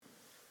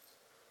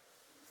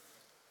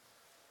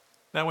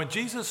Now, when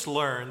Jesus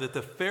learned that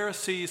the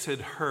Pharisees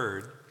had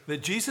heard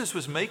that Jesus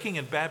was making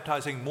and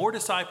baptizing more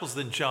disciples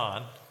than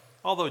John,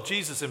 although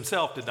Jesus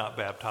himself did not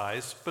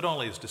baptize, but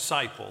only his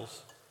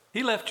disciples,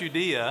 he left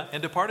Judea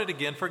and departed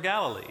again for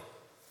Galilee,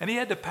 and he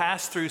had to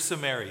pass through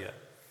Samaria.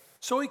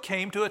 So he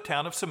came to a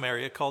town of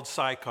Samaria called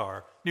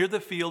Sychar, near the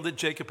field that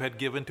Jacob had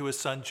given to his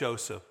son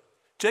Joseph.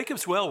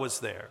 Jacob's well was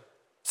there.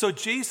 So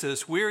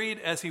Jesus, wearied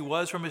as he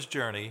was from his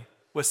journey,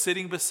 was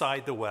sitting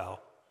beside the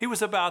well. He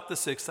was about the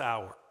 6th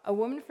hour. A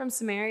woman from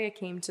Samaria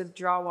came to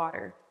draw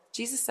water.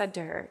 Jesus said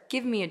to her,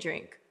 "Give me a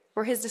drink,"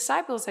 for his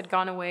disciples had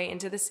gone away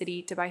into the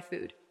city to buy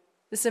food.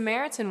 The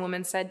Samaritan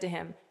woman said to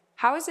him,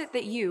 "How is it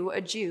that you,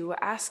 a Jew,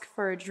 ask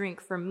for a drink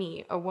from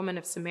me, a woman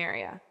of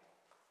Samaria?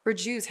 For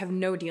Jews have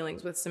no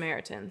dealings with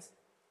Samaritans."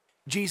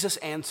 Jesus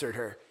answered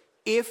her,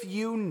 "If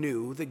you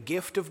knew the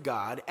gift of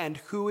God and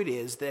who it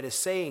is that is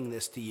saying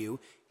this to you,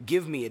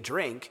 'Give me a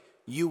drink,'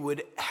 you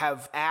would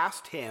have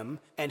asked him,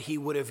 and he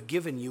would have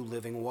given you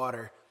living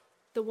water."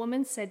 The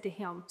woman said to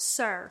him,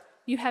 "Sir,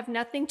 you have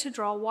nothing to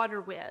draw water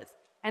with,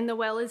 and the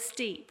well is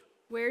deep.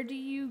 Where do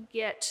you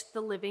get the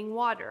living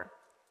water?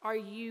 Are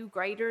you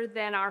greater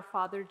than our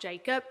father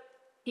Jacob?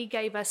 He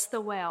gave us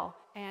the well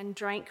and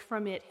drank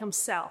from it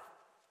himself,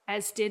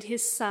 as did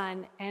his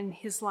son and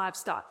his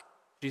livestock."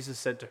 Jesus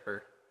said to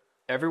her,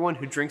 "Everyone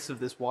who drinks of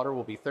this water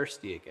will be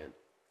thirsty again.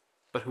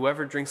 But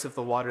whoever drinks of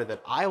the water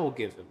that I will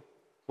give him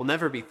will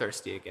never be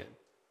thirsty again.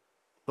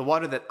 The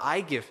water that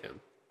I give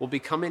him will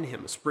become in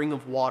him a spring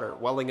of water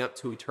welling up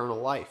to eternal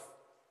life."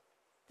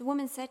 The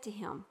woman said to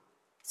him,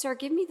 "Sir,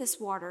 give me this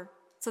water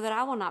so that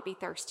I will not be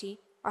thirsty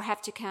or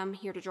have to come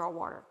here to draw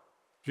water."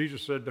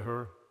 Jesus said to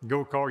her,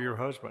 "Go call your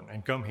husband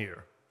and come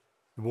here."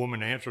 The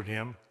woman answered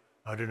him,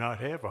 "I do not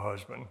have a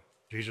husband."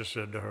 Jesus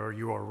said to her,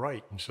 "You are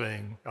right in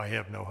saying, 'I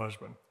have no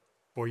husband.'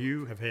 For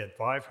you have had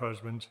 5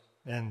 husbands,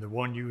 and the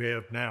one you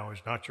have now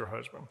is not your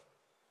husband.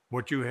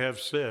 What you have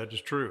said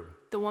is true."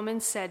 The woman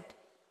said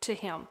to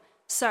him,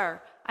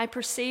 "Sir, I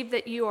perceive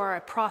that you are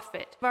a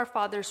prophet. Our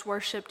fathers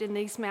worshipped in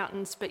these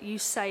mountains, but you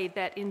say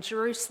that in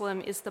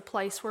Jerusalem is the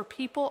place where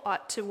people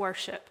ought to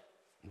worship."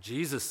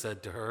 Jesus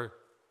said to her,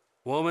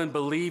 "Woman,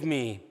 believe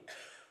me,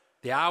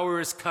 the hour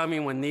is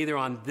coming when neither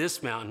on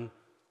this mountain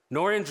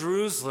nor in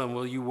Jerusalem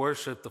will you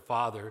worship the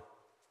Father.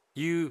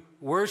 You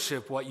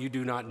worship what you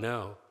do not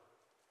know.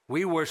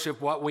 We worship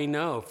what we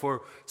know,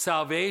 for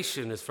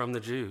salvation is from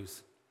the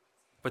Jews.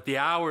 But the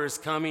hour is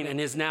coming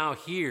and is now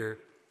here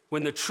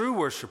when the true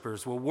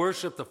worshipers will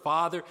worship the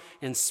Father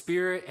in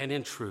spirit and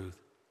in truth.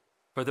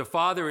 For the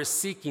Father is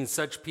seeking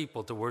such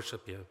people to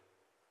worship him.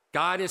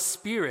 God is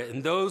spirit,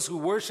 and those who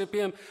worship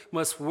him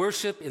must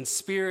worship in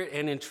spirit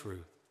and in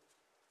truth."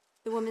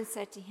 The woman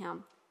said to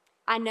him,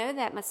 "I know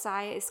that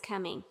Messiah is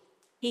coming,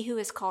 he who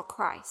is called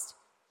Christ.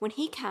 When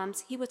he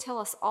comes, he will tell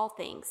us all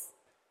things."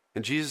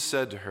 And Jesus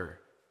said to her,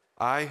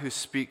 "I who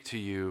speak to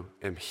you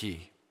am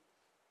he."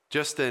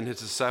 Just then his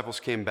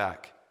disciples came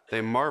back. They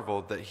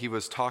marveled that he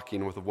was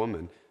talking with a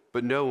woman,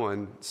 but no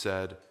one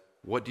said,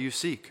 "What do you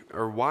seek?"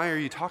 or "Why are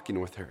you talking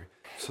with her?"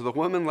 So the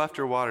woman left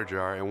her water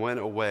jar and went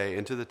away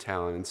into the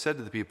town and said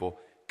to the people,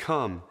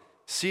 "Come,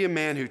 see a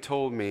man who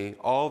told me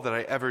all that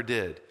I ever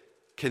did.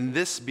 Can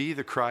this be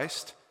the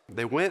Christ?"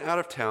 They went out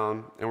of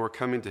town and were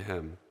coming to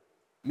him.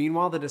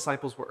 Meanwhile, the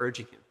disciples were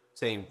urging him,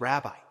 saying,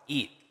 "Rabbi,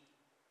 eat."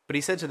 But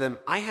he said to them,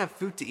 "I have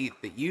food to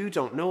eat that you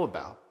don't know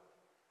about."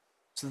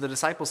 So the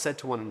disciples said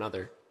to one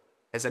another,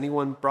 "Has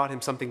anyone brought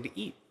him something to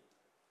eat?"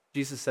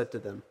 Jesus said to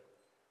them,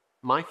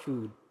 "My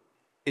food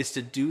is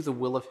to do the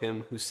will of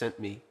him who sent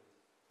me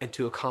and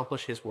to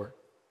accomplish his work.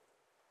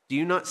 Do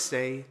you not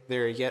say,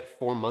 'There are yet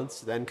 4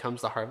 months, then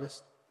comes the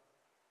harvest'?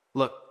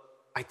 Look,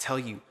 I tell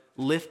you,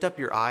 lift up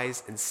your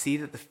eyes and see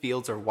that the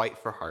fields are white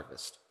for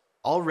harvest.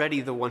 Already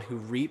the one who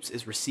reaps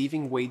is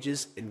receiving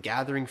wages and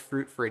gathering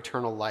fruit for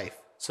eternal life,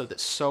 so that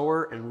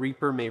sower and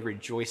reaper may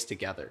rejoice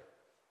together.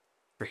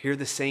 For here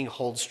the saying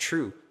holds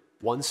true,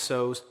 one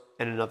sows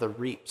and another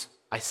reaps.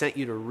 I sent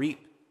you to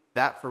reap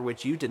that for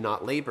which you did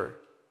not labor.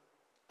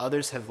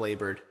 Others have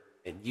labored,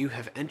 and you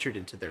have entered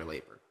into their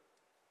labor."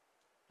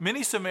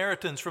 Many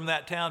Samaritans from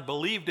that town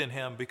believed in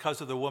him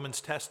because of the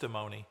woman's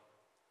testimony.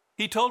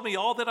 "He told me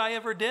all that I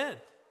ever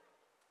did."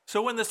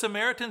 So when the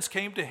Samaritans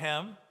came to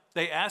him,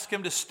 they asked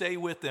him to stay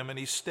with them, and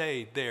he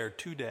stayed there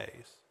 2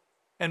 days.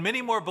 And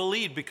many more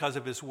believed because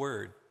of his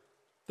word.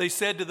 They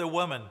said to the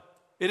woman,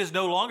 "It is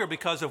no longer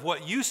because of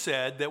what you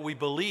said that we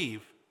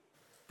believe,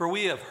 for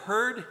we have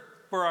heard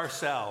for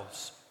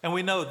ourselves, and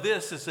we know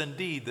this is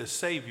indeed the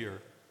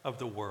Savior of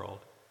the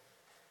world."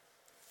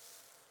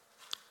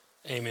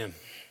 Amen.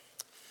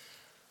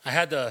 I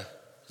had the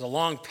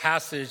long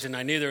passage, and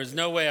I knew there was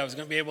no way I was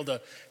going to be able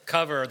to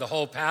cover the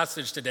whole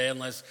passage today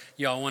unless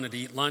y'all wanted to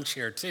eat lunch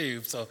here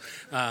too. So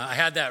I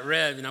had that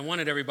read, and I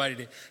wanted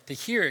everybody to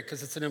hear it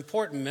because it's an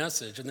important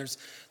message. And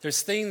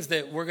there's things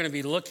that we're going to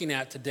be looking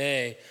at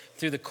today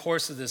through the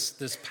course of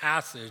this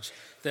passage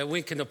that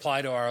we can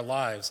apply to our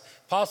lives.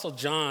 Apostle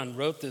John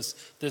wrote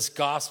this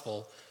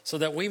gospel so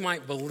that we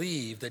might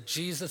believe that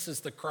Jesus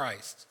is the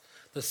Christ,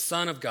 the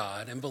Son of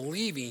God, and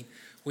believing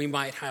we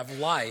might have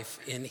life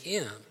in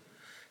him.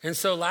 And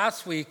so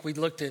last week we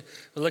looked at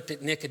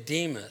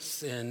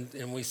Nicodemus,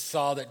 and we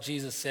saw that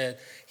Jesus said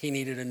he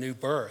needed a new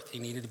birth. He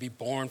needed to be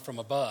born from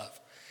above.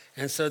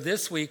 And so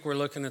this week we're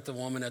looking at the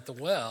woman at the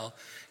well,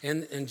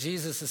 and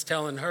Jesus is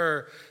telling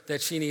her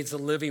that she needs a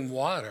living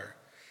water.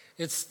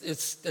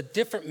 It's a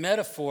different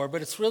metaphor,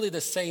 but it's really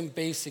the same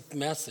basic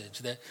message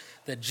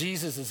that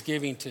Jesus is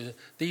giving to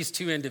these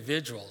two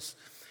individuals.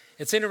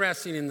 It's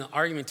interesting in the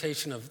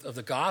argumentation of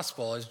the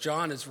gospel, as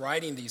John is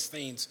writing these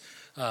things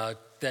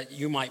that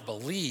you might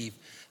believe,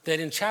 that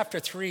in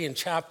chapter 3 and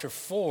chapter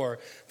 4,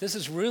 this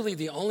is really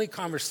the only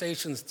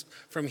conversations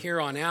from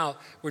here on out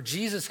where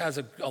Jesus has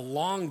a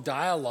long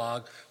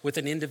dialogue with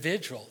an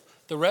individual.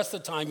 The rest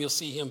of the time, you'll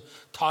see him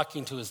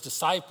talking to his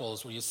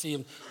disciples, where you see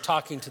him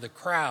talking to the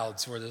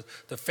crowds, or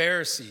the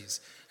Pharisees.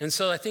 And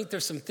so I think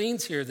there's some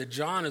things here that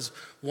John is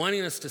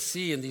wanting us to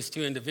see in these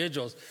two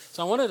individuals.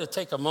 So I wanted to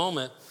take a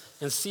moment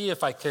and see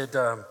if I could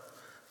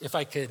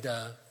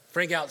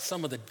bring out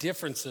some of the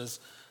differences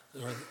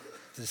or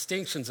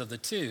distinctions of the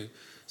two.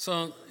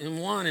 So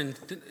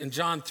in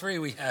John 3,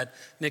 we had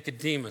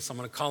Nicodemus. I'm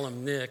going to call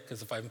him Nick,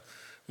 because if I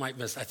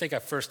think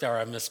at first hour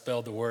I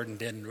misspelled the word and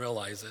didn't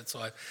realize it. So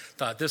I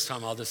thought this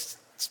time I'll just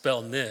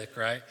spell Nick,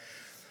 right?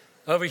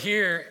 Over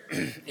here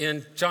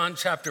in John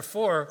chapter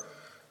 4,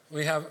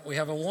 we have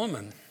a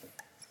woman.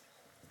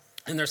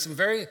 And there's some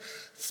very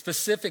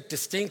specific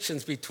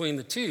distinctions between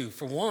the two.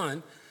 For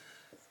one,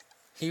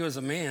 he was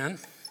a man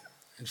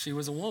and she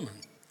was a woman.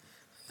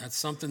 That's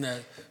something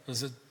that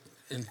was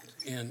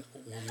in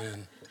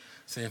woman.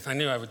 See, if I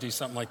knew I would do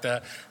something like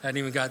that, I hadn't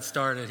even got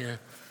started here.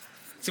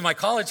 See, my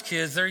college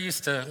kids, they're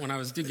used to, when I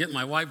was getting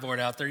my whiteboard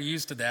out, they're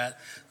used to that.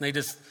 And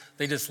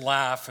they just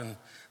laugh, and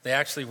they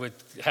actually would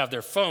have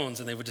their phones,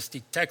 and they would just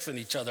keep texting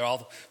each other all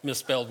the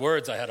misspelled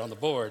words I had on the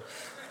board.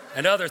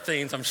 And other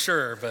things, I'm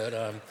sure,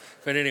 but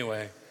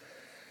anyway.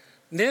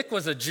 Nick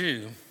was a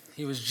Jew.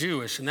 He was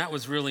Jewish, and that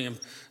was really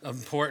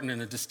important in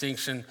a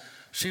distinction.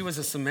 She was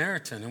a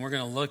Samaritan, and we're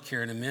going to look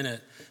here in a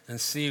minute and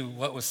see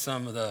what was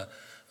some of the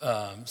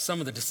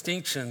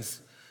distinctions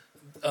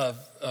of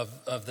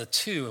the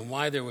two and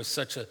why there was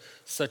such a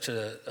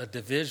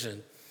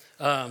division.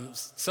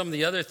 Some of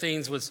the other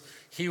things was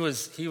he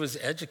was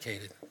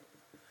educated,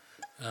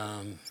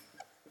 and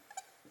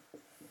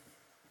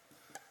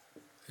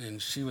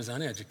she was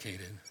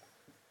uneducated.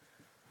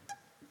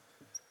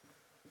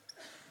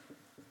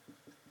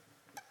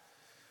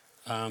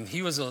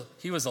 He was a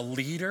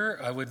leader,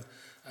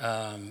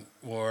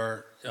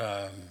 or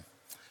a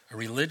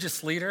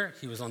religious leader.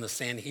 He was on the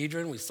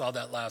Sanhedrin. We saw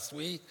that last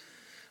week.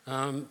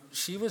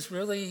 She was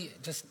really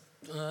just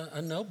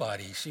a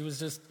nobody. She was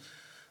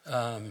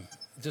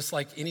just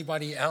like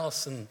anybody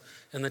else in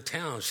the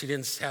town. She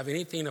didn't have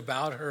anything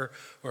about her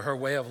or her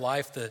way of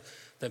life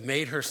that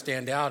made her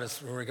stand out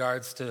as in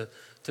regards to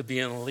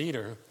being a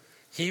leader.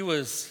 He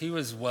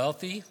was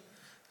wealthy.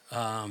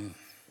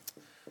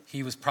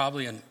 He was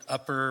probably an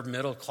upper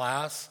middle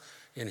class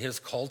in his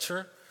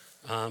culture.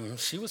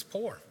 She was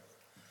poor.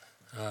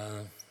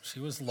 She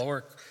was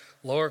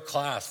lower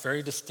class.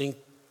 Very distinct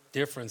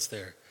difference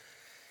there.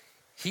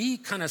 He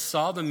kind of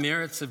saw the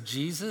merits of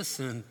Jesus,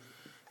 and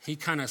he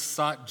kind of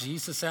sought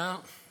Jesus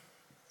out.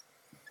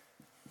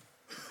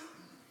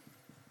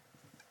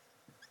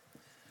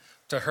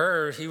 To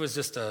her, he was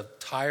just a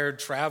tired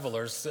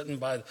traveler sitting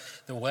by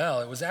the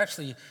well. It was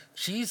actually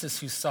Jesus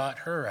who sought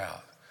her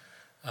out.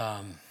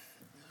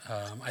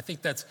 I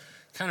think that's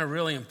kind of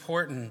really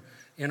important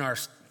in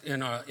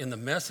the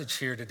message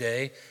here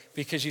today,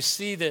 because you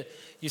see that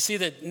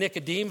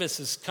Nicodemus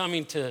is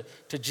coming to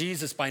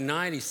Jesus by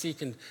night. He's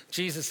seeking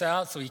Jesus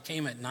out, so he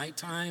came at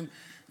nighttime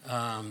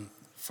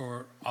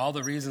for all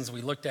the reasons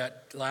we looked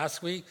at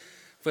last week.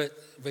 But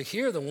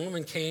here the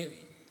woman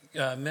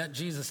met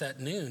Jesus at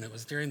noon. It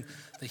was during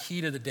the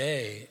heat of the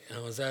day, and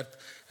it was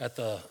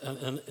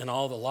in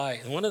all the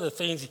light. And one of the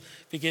things you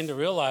begin to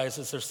realize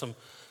is there's some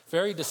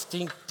very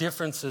distinct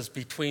differences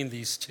between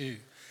these two.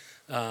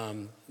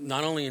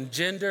 Not only in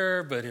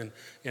gender, but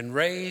in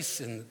race,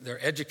 in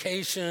their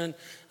education,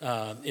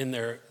 in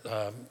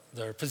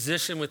their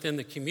position within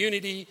the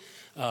community,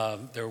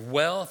 their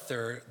wealth,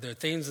 their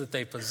things that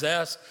they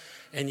possess,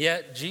 and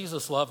yet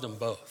Jesus loved them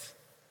both.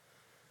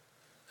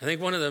 I think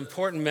one of the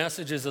important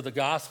messages of the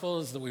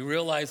gospel is that we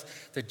realize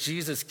that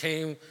Jesus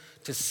came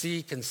to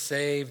seek and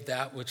save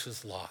that which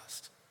was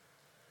lost.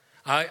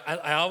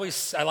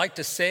 I like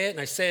to say it, and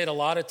I say it a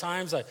lot of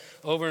times,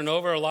 over and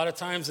over a lot of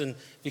times, and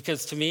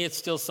because to me it's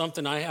still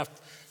something I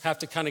have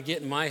to kind of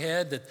get in my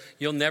head, that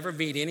you'll never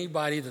meet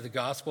anybody that the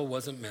gospel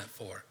wasn't meant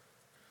for.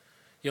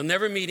 You'll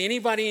never meet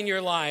anybody in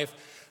your life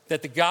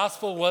that the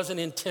gospel wasn't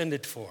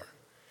intended for.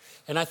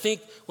 And I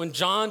think when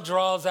John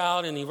draws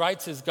out and he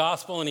writes his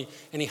gospel and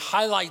he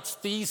highlights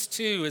these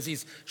two as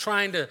he's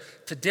trying to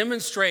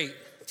demonstrate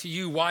to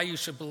you why you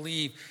should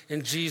believe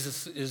in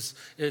Jesus is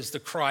the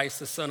Christ,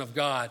 the Son of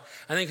God.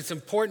 I think it's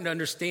important to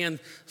understand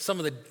some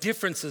of the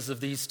differences of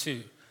these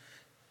two,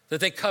 that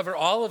they cover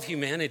all of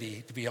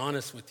humanity, to be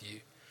honest with you.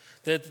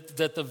 that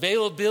the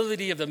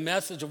availability of the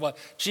message of what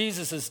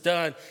Jesus has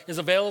done is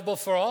available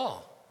for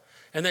all.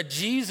 And that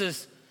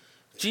Jesus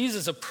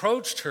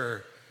approached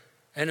her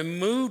and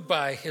moved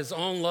by his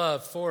own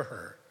love for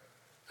her.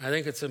 I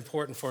think it's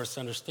important for us to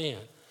understand.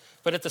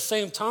 But at the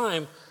same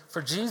time,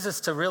 for Jesus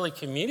to really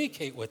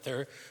communicate with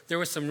her, there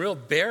were some real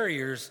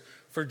barriers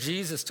for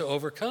Jesus to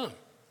overcome.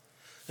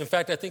 In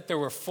fact, I think there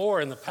were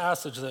 4 in the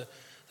passage that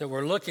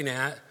we're looking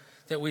at,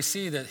 that we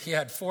see that he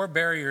had 4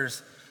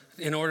 barriers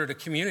in order to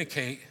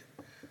communicate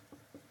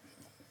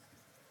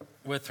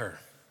with her.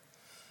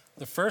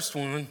 The first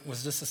one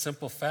was just a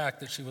simple fact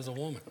that she was a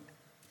woman.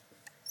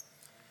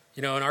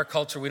 You know, in our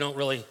culture, we don't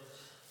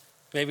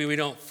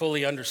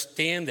fully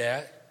understand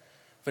that,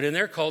 but in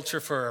their culture,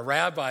 for a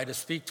rabbi to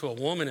speak to a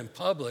woman in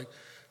public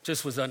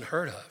just was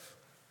unheard of.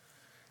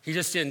 He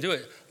just didn't do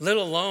it, let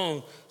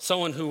alone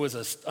someone who was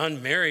an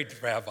unmarried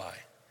rabbi.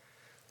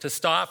 To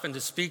stop and to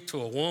speak to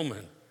a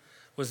woman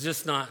was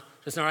just not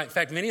right. In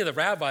fact, many of the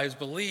rabbis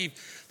believed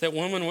that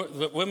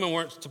women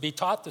weren't to be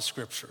taught the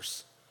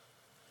scriptures,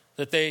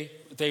 that they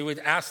would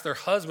ask their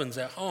husbands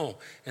at home.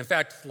 In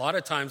fact, a lot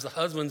of times the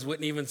husbands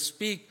wouldn't even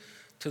speak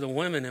to the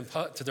women,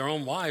 to their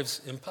own wives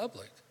in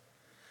public,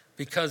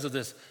 because of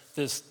this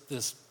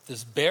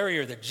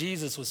barrier that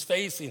Jesus was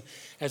facing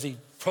as he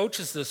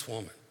approaches this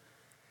woman.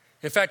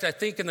 In fact, I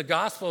think in the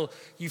Gospels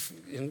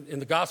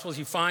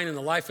you find in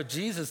the life of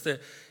Jesus that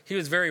he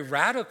was very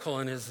radical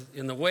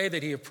in the way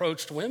that he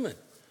approached women.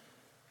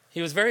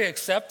 He was very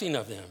accepting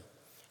of them.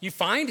 You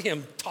find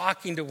him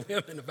talking to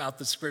women about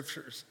the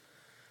scriptures,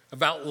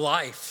 about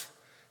life.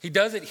 He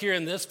does it here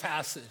in this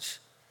passage.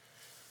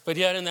 But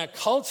yet in that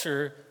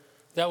culture,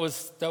 that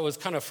was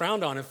kind of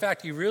frowned on. In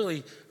fact, you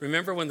really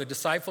remember when the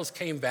disciples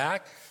came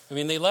back? I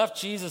mean, they left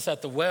Jesus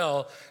at the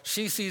well.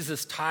 She sees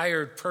this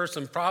tired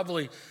person,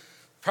 probably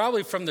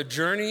from the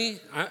journey.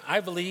 I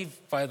believe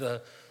by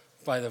the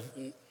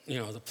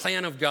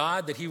plan of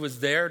God that he was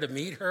there to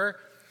meet her.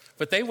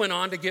 But they went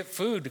on to get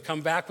food, to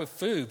come back with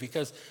food,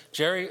 because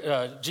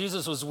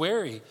Jesus was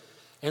weary.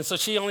 And so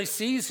she only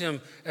sees him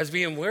as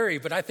being weary,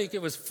 but I think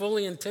it was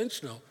fully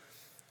intentional.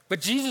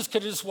 But Jesus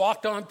could have just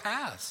walked on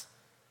past.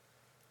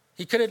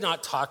 He could have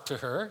not talked to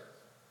her.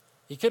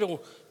 He could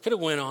have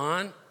went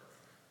on,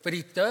 but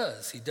he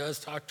does. He does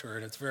talk to her,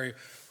 and it's a very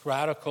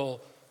radical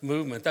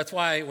movement. That's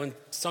why when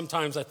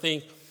sometimes I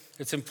think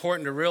it's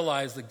important to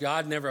realize that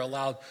God never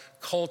allowed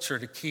culture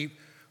to keep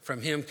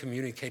from him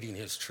communicating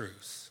his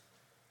truths.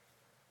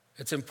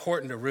 It's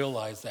important to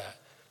realize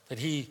that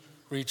he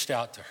reached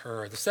out to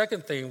her. The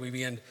second thing we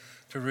begin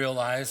to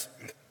realize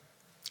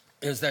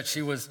is that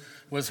she was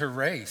her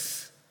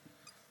race.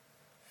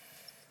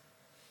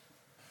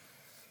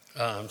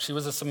 She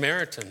was a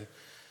Samaritan.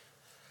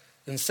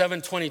 In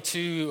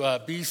 722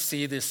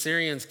 BC, the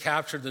Assyrians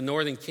captured the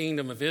northern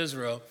kingdom of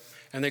Israel,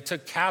 and they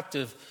took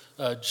captive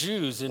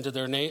Jews into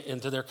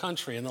their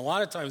country. And a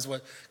lot of times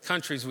what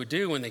countries would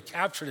do when they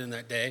captured in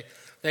that day,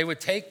 they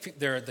would take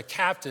the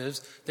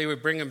captives, they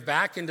would bring them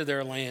back into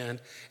their land,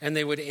 and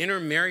they would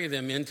intermarry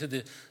them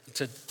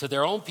to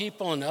their own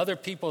people and other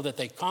people that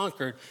they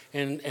conquered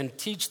and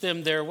teach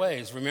them their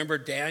ways. Remember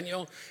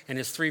Daniel and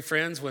his 3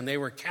 friends when they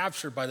were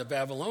captured by the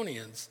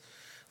Babylonians?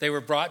 They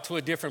were brought to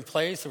a different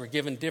place. They were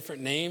given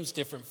different names,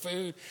 different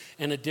food,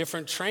 and a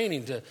different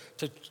training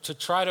to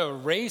try to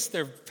erase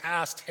their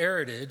past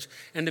heritage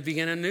and to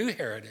begin a new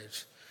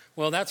heritage.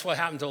 Well, that's what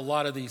happened to a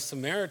lot of these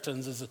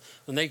Samaritans is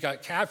when they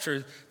got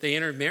captured, they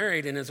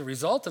intermarried, and as a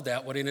result of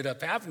that, what ended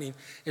up happening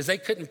is they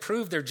couldn't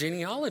prove their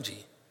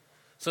genealogy.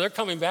 So they're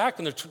coming back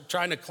and they're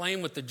trying to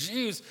claim with the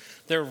Jews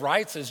their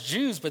rights as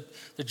Jews, but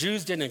the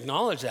Jews didn't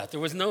acknowledge that. There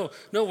was no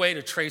way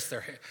to trace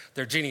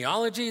their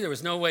genealogy. There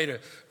was no way to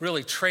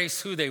really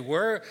trace who they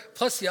were.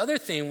 Plus, the other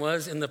thing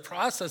was in the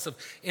process of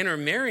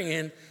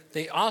intermarrying,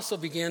 they also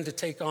began to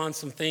take on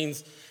some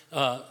things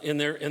in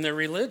their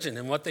religion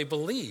and what they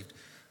believed.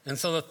 And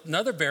so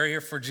another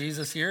barrier for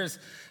Jesus here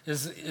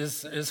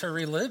is her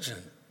religion.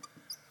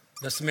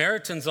 The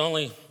Samaritans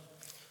only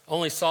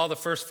saw the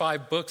first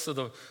 5 books of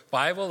the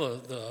Bible,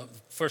 the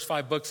first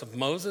 5 books of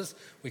Moses.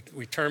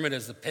 We term it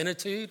as the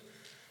Pentateuch.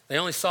 They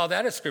only saw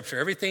that as scripture.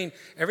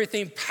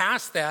 Everything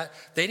past that,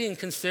 they didn't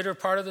consider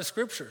part of the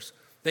scriptures.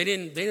 They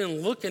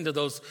didn't look into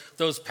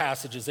those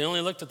passages. They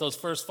only looked at those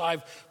first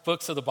 5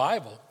 books of the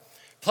Bible.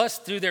 Plus,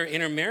 through their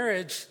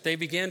intermarriage, they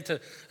began to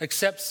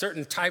accept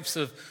certain types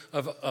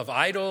of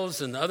idols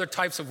and other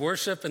types of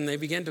worship, and they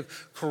began to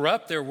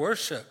corrupt their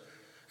worship.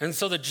 And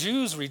so the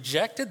Jews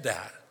rejected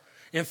that.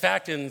 In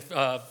fact, in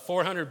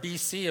 400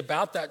 BC,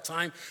 about that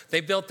time,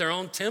 they built their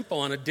own temple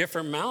on a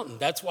different mountain.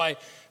 That's why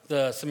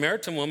the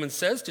Samaritan woman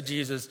says to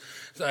Jesus,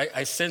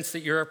 I sense that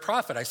you're a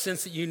prophet. I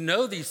sense that you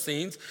know these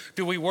things.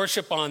 Do we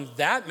worship on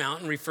that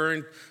mountain,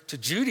 referring to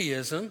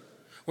Judaism,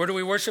 or do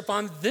we worship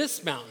on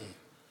this mountain,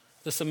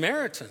 the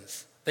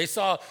Samaritans? They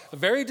saw a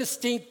very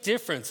distinct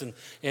difference, and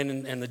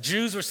the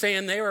Jews were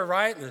saying they were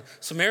right, and the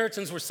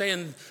Samaritans were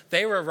saying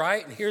they were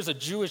right, and here's a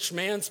Jewish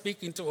man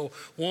speaking to a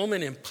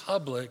woman in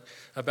public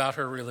about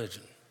her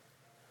religion.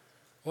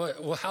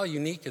 Well, how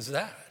unique is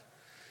that?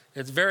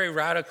 It's very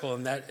radical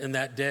in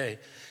that day.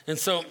 And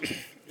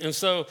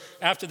so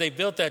after they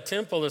built that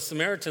temple, the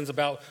Samaritans,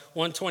 about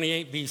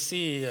 128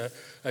 BC,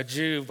 a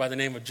Jew by the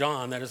name of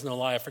John, that is no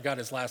lie, I forgot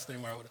his last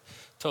name or I would have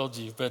told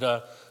you,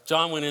 but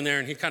John went in there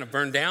and he kind of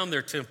burned down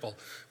their temple,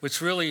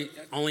 which really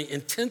only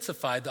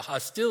intensified the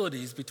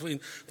hostilities between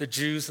the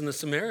Jews and the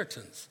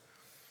Samaritans.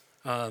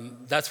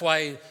 That's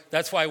why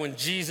when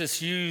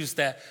Jesus used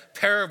that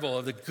parable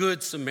of the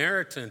Good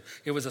Samaritan,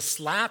 it was a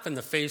slap in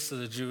the face of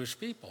the Jewish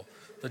people,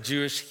 the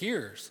Jewish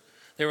hearers.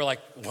 They were like,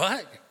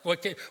 what?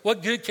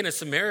 What good can a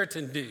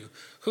Samaritan do?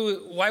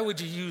 Why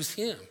would you use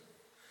him?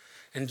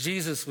 And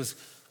Jesus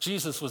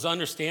was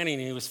understanding,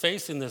 and he was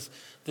facing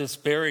this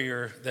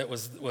barrier that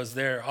was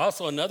there.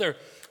 Also, another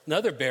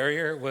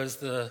barrier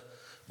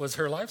was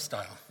her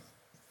lifestyle.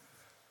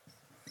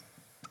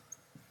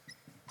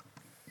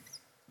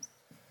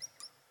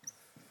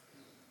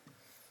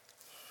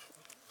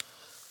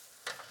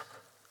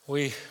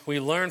 We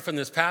learn from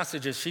this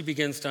passage as she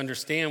begins to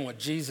understand what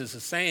Jesus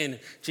is saying.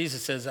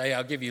 Jesus says, hey,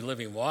 I'll give you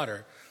living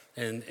water.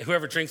 And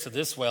whoever drinks of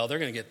this well, they're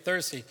going to get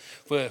thirsty.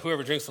 But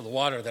whoever drinks of the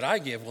water that I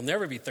give will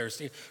never be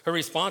thirsty. Her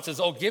response is,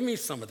 oh, give me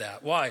some of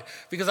that. Why?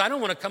 Because I don't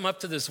want to come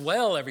up to this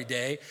well every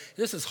day.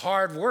 This is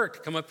hard work to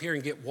come up here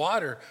and get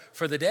water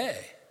for the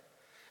day.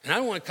 And I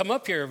don't want to come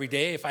up here every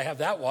day. If I have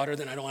that water,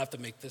 then I don't have to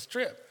make this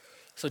trip.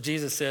 So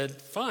Jesus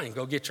said, fine,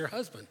 go get your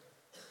husband.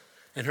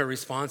 And her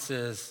response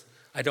is,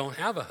 I don't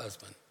have a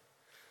husband.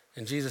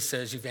 And Jesus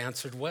says, you've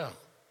answered well,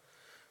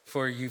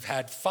 for you've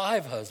had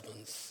 5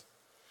 husbands,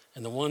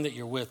 and the one that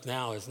you're with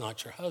now is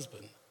not your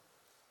husband.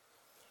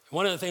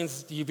 One of the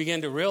things you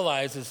begin to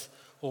realize is,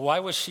 well,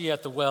 why was she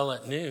at the well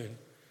at noon?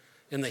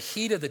 In the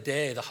heat of the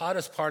day, the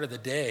hottest part of the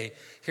day,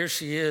 here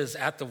she is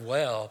at the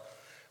well,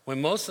 when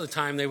most of the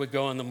time they would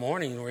go in the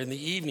morning or in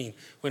the evening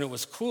when it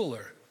was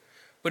cooler.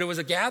 But it was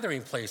a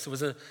gathering place. It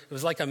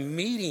was like a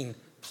meeting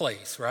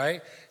place,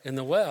 right, in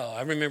the well.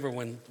 I remember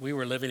when we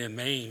were living in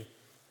Maine,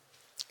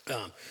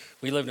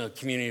 we lived in a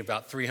community of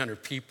about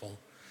 300 people,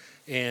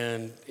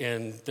 and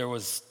there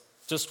was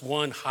just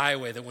one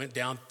highway that went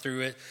down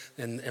through it,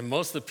 and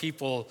most of the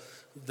people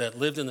that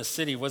lived in the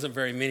city wasn't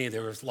very many.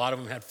 There was a lot of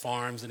them had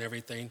farms and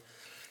everything,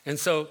 and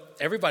so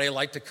everybody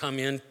liked to come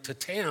into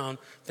town.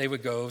 They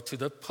would go to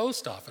the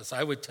post office.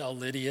 I would tell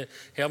Lydia,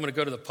 hey, I'm going to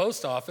go to the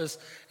post office,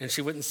 and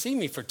she wouldn't see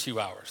me for 2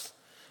 hours.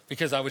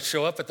 Because I would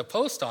show up at the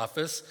post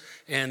office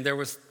and there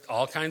was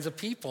all kinds of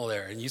people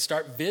there. And you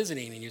start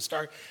visiting and you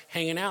start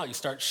hanging out. You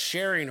start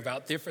sharing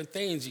about different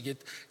things. You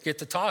get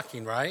to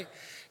talking, right?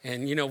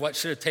 And you know what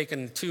should have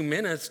taken 2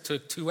 minutes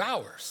took 2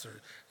 hours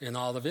in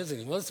all the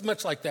visiting. Well, it's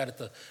much like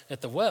that at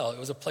the well. It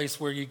was a place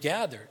where you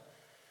gathered.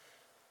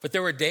 But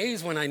there were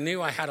days when I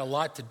knew I had a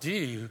lot to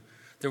do.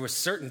 There were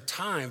certain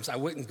times I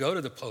wouldn't go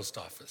to the post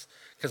office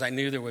because I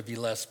knew there would be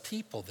less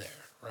people there,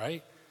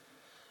 right?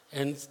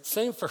 And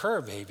same for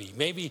her, maybe.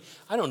 Maybe,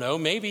 I don't know,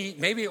 maybe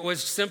it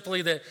was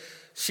simply that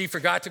she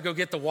forgot to go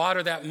get the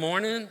water that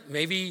morning.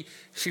 Maybe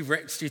she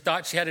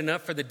thought she had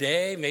enough for the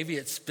day. Maybe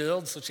it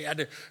spilled, so she had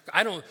to,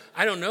 I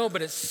don't know,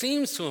 but it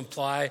seems to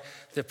imply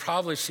that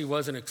probably she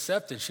wasn't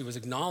accepted. She was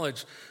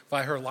acknowledged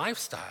by her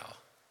lifestyle.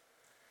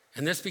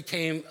 And this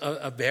became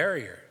a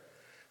barrier.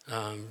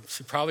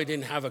 She probably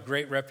didn't have a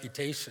great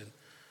reputation.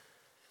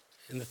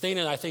 And the thing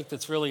that I think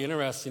that's really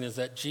interesting is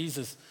that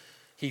Jesus,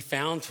 he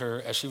found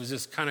her as she was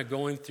just kind of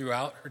going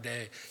throughout her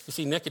day. You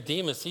see,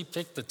 Nicodemus, he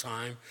picked the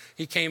time.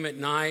 He came at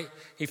night.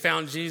 He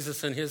found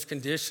Jesus in his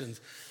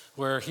conditions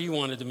where he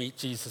wanted to meet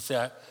Jesus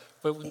at.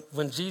 But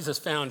when Jesus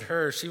found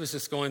her, she was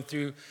just going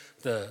through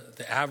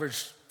the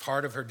average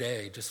part of her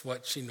day, just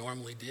what she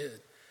normally did.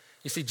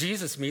 You see,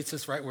 Jesus meets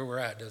us right where we're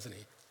at, doesn't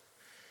he?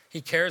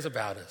 He cares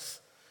about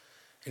us,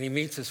 and he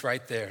meets us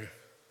right there.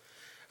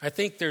 I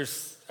think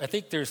there's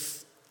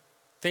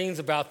things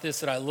about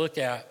this that I look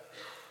at,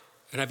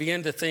 and I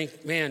begin to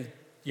think, man,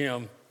 you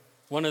know,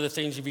 one of the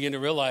things you begin to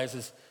realize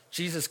is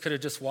Jesus could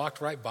have just walked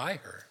right by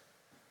her.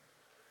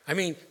 I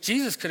mean,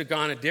 Jesus could have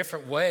gone a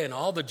different way, and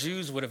all the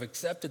Jews would have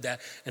accepted that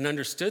and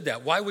understood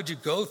that. Why would you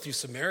go through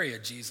Samaria,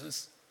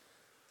 Jesus?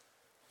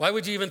 Why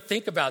would you even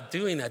think about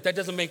doing that? That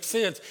doesn't make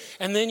sense.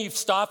 And then you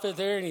stop it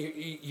there, and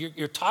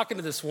you're talking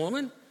to this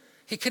woman.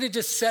 He could have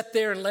just sat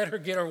there and let her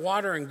get her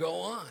water and go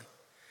on.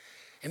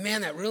 And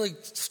man, that really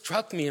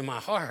struck me in my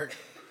heart.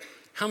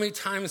 How many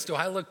times do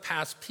I look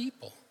past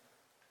people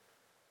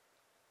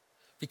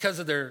because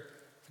of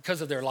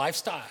their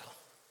lifestyle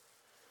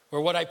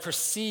or what I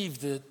perceive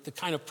the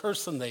kind of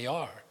person they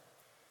are?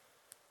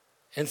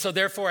 And so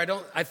therefore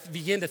I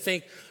begin to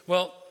think,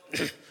 well,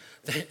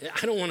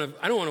 I don't want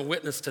to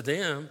witness to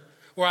them,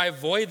 or I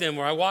avoid them,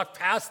 or I walk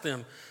past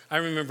them. I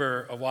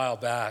remember a while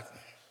back,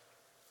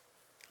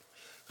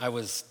 I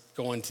was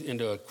going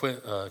into a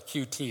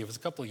QT. It was a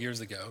couple of years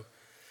ago.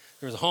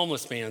 There was a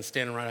homeless man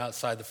standing right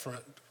outside the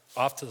front,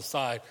 off to the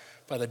side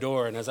by the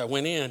door. And as I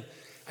went in,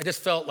 I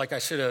just felt like I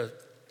should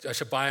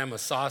buy him a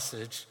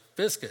sausage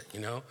biscuit,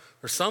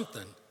 or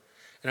something.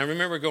 And I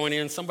remember going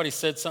in, somebody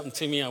said something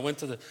to me. I went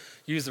to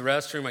use the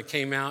restroom. I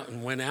came out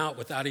and went out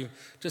without him,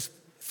 just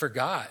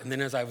forgot. And then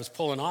as I was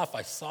pulling off,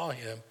 I saw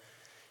him.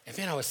 And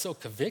man, I was so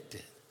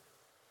convicted.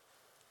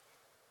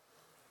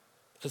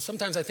 Because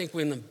sometimes I think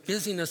in the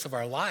busyness of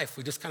our life,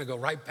 we just kind of go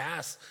right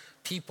past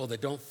people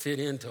that don't fit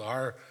into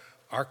our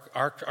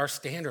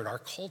standard, our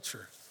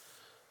culture.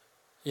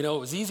 You know, it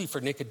was easy for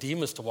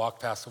Nicodemus to walk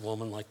past a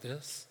woman like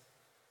this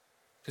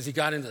because he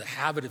got into the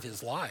habit of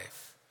his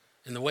life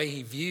and the way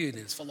he viewed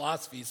his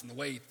philosophies and the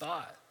way he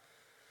thought.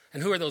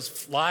 And who are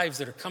those lives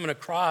that are coming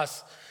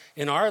across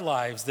in our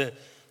lives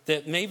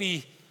that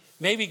maybe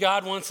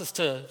God wants us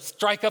to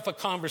strike up a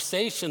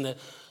conversation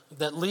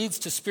that leads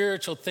to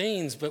spiritual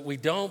things, but we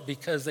don't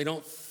because they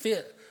don't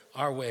fit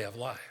our way of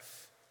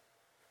life.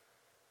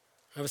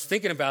 I was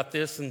thinking about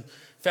this, and in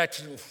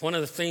fact, one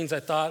of the things I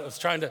thought I was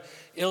trying to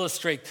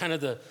illustrate kind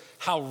of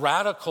how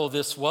radical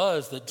this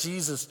was, that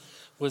Jesus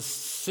was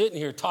sitting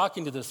here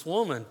talking to this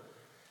woman.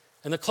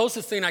 And the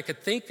closest thing I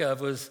could think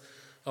of was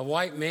a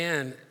white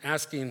man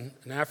asking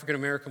an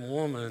African-American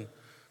woman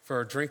for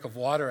a drink of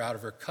water out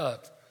of her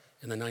cup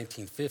in the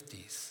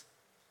 1950s.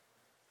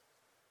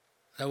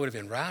 That would have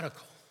been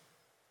radical.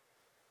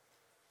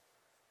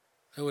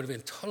 That would have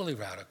been totally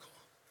radical.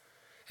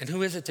 And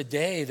who is it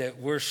today that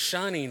we're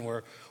shunning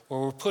or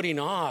we're putting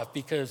off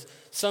because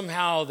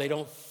somehow they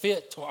don't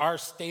fit to our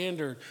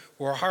standard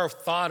or our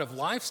thought of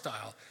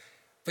lifestyle?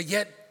 But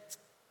yet,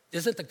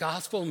 isn't the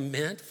gospel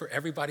meant for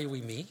everybody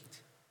we meet?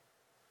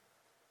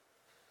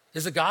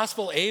 Is the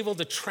gospel able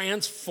to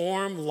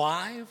transform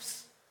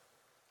lives?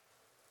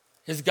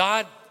 Is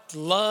God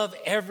love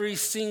every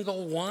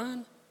single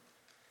one?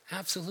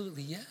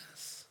 Absolutely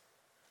yes.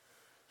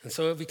 And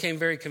so it became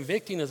very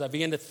convicting as I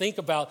began to think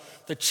about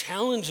the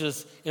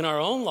challenges in our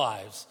own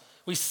lives.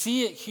 We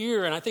see it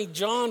here, and I think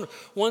John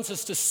wants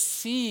us to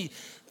see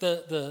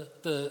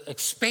the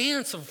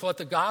expanse of what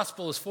the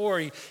gospel is for.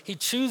 He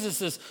chooses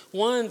this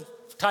one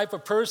type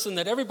of person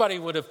that everybody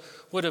would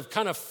have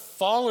kind of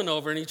fallen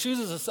over, and he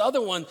chooses this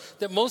other one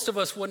that most of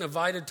us wouldn't have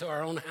invited to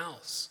our own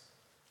house.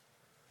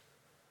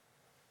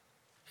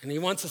 And he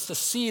wants us to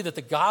see that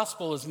the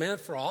gospel is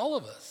meant for all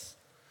of us.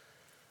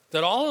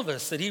 That all of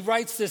us, that he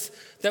writes this,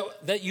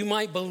 that you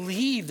might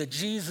believe that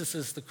Jesus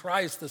is the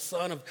Christ, the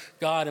Son of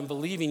God, and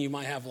believing you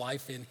might have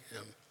life in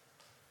him.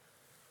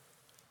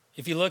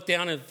 If you look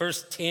down at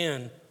verse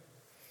 10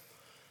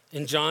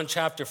 in John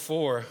chapter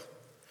 4,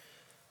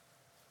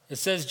 it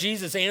says,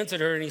 Jesus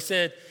answered her and he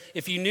said,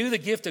 if you knew the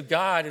gift of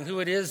God and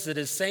who it is that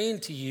is saying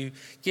to you,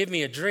 give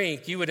me a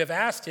drink, you would have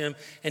asked him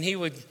and he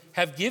would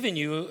have given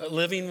you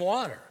living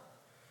water.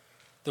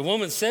 The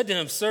woman said to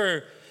him,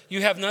 sir,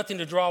 you have nothing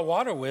to draw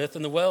water with,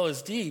 and the well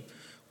is deep.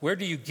 Where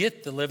do you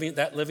get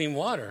that living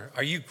water?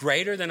 Are you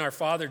greater than our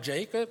father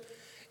Jacob?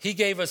 He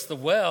gave us the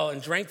well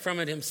and drank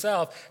from it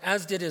himself,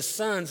 as did his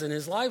sons and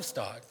his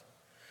livestock.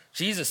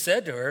 Jesus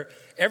said to her,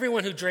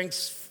 everyone who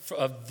drinks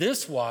of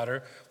this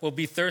water will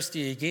be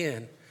thirsty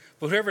again.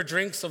 But whoever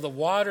drinks of the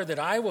water that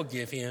I will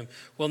give him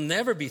will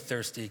never be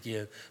thirsty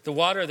again. The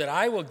water that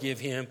I will give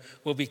him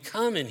will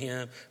become in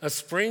him a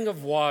spring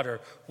of water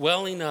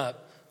welling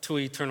up to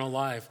eternal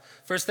life.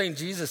 First thing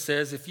Jesus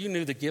says, if you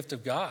knew the gift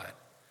of God.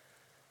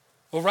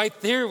 Well, right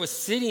there was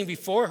sitting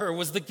before her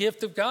was the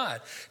gift of God.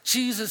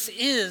 Jesus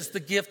is the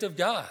gift of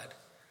God.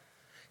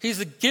 He's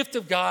the gift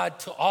of God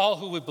to all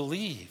who would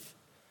believe.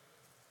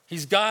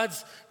 He's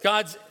God's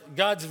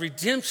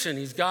redemption.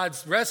 He's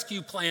God's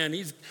rescue plan.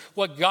 He's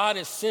what God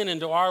has sent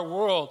into our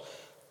world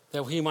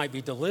that we might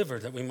be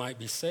delivered, that we might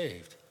be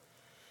saved.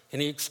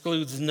 And he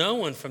excludes no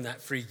one from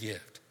that free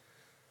gift.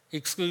 He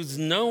excludes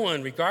no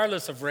one,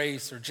 regardless of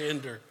race or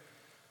gender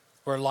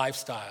or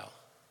lifestyle.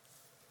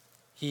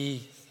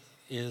 He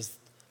is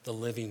the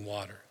living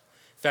water.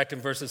 In fact,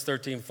 in verses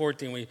 13 and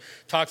 14, he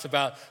talks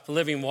about the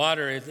living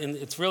water, and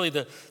it's really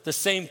the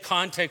same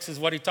context as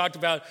what he talked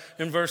about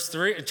in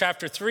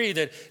chapter 3,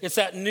 that it's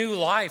that new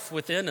life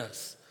within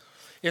us.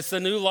 It's the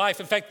new life.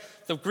 In fact,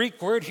 the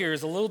Greek word here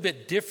is a little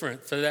bit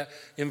different. So that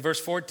in verse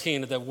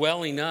 14, the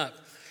welling up.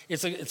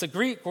 It's a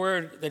Greek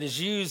word that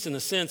is used in the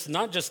sense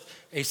not just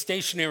a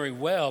stationary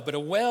well, but a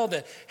well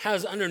that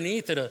has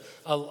underneath it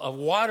a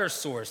water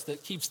source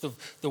that keeps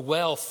the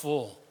well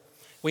full.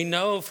 We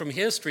know from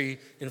history,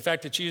 in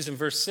fact, it's used in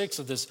verse 6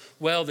 of this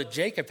well that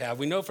Jacob had.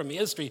 We know from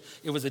history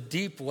it was a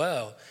deep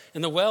well,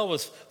 and the well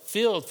was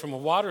filled from a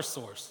water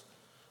source.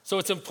 So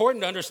it's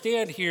important to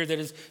understand here that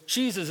as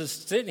Jesus is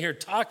sitting here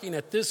talking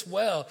at this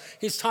well,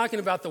 he's talking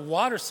about the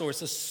water source,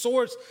 the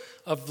source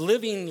of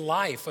living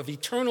life, of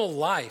eternal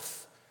life.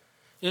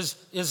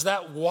 Is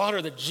that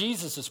water that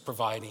Jesus is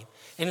providing.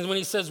 And when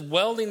he says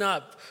welling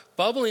up,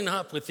 bubbling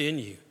up within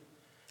you,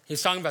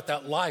 he's talking about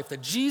that life,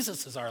 that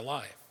Jesus is our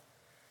life.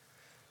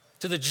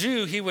 To the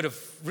Jew, he would have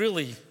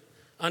really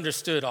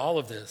understood all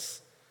of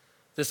this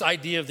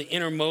idea of the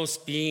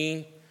innermost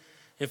being.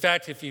 In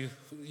fact, if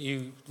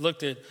you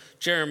looked at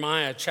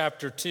Jeremiah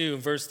chapter 2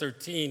 and verse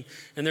 13,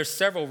 and there's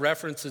several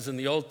references in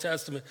the Old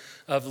Testament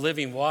of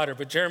living water,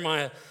 but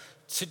Jeremiah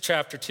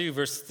chapter 2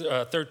 verse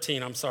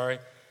 13,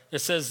 it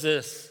says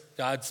this,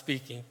 God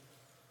speaking,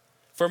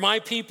 for my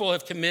people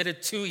have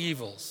committed two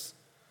evils.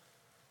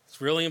 It's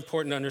really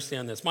important to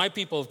understand this. My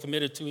people have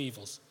committed two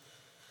evils.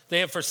 They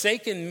have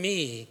forsaken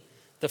me,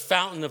 the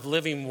fountain of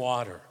living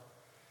water.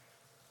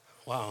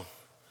 Wow.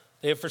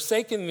 They have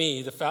forsaken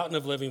me, the fountain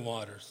of living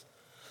waters,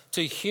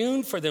 to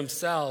hewn for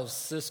themselves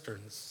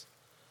cisterns,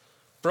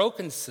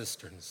 broken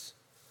cisterns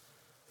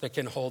that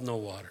can hold no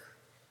water.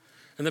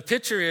 And the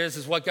picture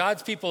is what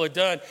God's people had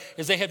done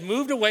is they had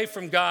moved away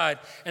from God,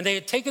 and they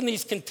had taken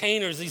these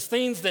containers, these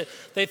things that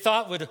they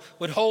thought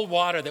would hold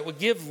water, that would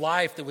give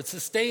life, that would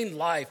sustain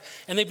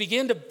life, and they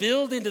began to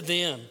build into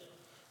them,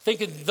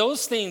 thinking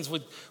those things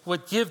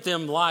would give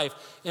them life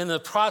in the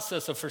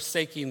process of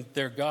forsaking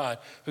their God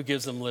who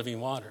gives them living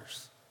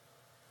waters.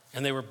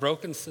 And they were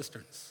broken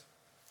cisterns.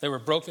 They were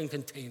broken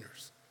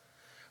containers.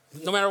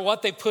 No matter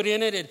what they put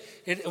in it,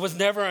 it was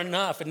never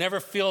enough. It never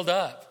filled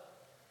up.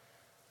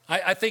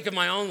 I think of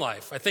my own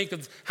life. I think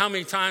of how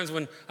many times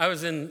when I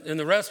was in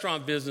the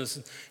restaurant business,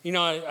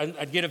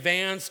 I'd get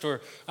advanced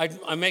or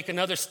I'd make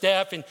another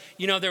step. And,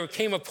 there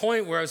came a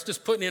point where I was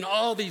just putting in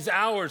all these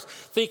hours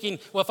thinking,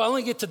 well, if I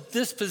only get to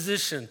this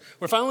position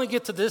or if I only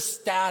get to this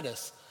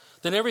status,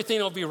 then everything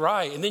will be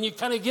right. And then you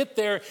kind of get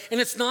there and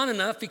it's not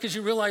enough because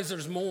you realize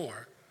there's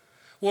more.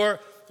 Or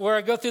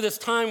I go through this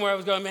time where I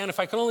was going, man, if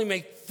I could only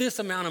make this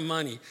amount of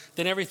money,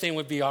 then everything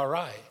would be all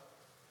right.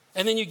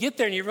 And then you get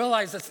there and you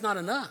realize that's not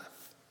enough.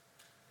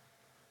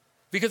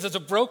 Because it's a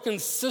broken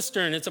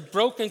cistern, it's a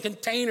broken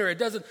container. It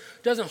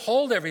doesn't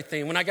hold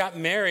everything. When I got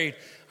married,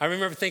 I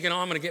remember thinking,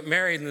 I'm going to get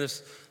married, and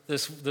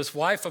this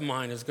wife of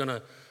mine is going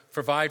to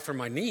provide for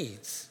my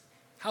needs.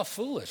 How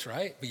foolish,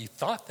 right? But you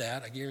thought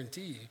that, I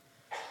guarantee you.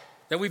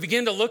 That we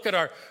begin to look at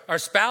our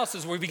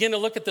spouses, we begin to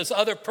look at this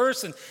other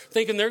person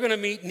thinking they're going to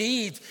meet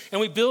needs, and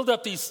we build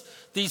up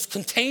these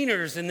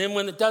containers, and then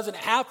when it doesn't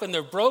happen,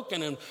 they're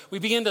broken, and we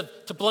begin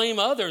to blame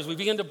others. We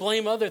begin to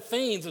blame other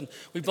things, and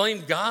we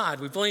blame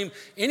God. We blame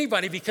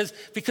anybody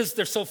because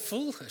they're so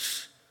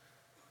foolish.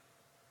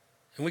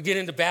 And we get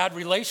into bad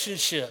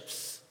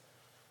relationships.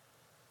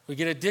 We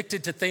get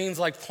addicted to things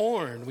like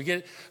porn. We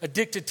get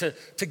addicted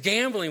to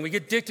gambling. We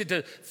get addicted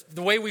to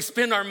the way we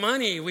spend our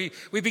money. We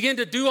begin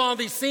to do all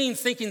these things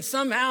thinking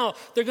somehow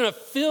they're going to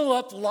fill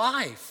up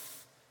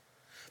life.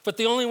 But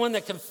the only one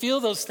that can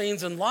fill those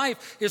things in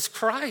life is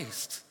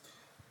Christ.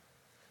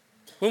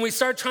 When we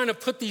start trying to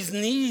put these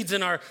needs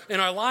in our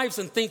lives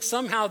and think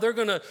somehow they're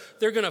going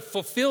to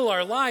fulfill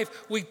our life,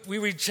 we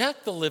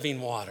reject the living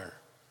water.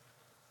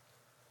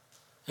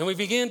 And we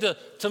begin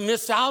to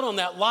miss out on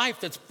that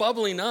life that's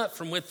bubbling up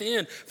from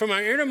within, from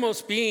our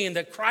innermost being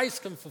that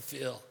Christ can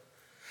fulfill.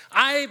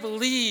 I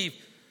believe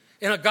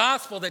in a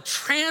gospel that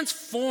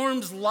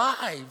transforms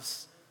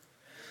lives,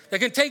 that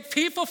can take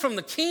people from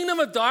the kingdom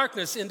of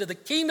darkness into the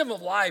kingdom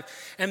of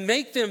life and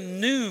make them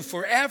new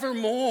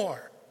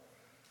forevermore.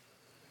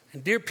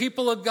 And dear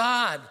people of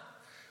God,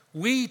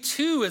 we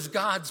too as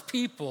God's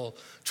people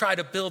try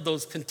to build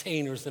those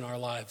containers in our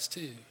lives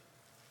too.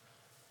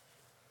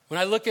 When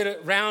I look at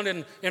it around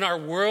in our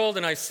world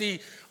and I see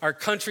our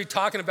country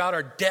talking about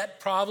our debt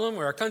problem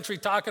or our country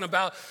talking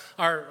about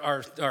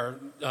our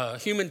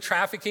human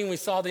trafficking we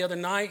saw the other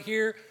night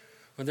here,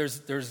 when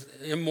there's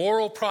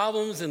immoral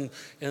problems in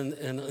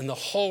the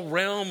whole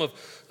realm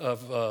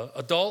of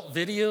adult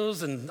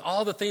videos and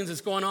all the things that's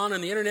going on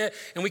the internet,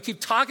 and we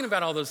keep talking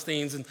about all those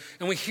things and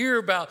we hear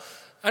about,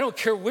 I don't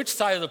care which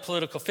side of the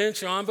political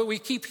fence you're on, but we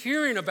keep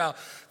hearing about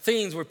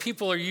things where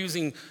people are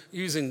using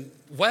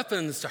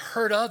weapons to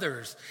hurt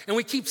others. And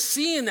we keep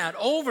seeing that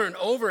over and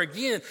over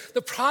again.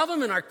 The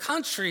problem in our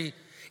country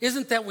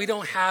isn't that we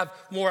don't have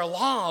more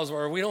laws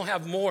or we don't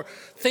have more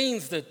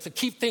things to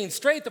keep things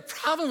straight. The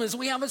problem is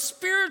we have a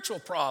spiritual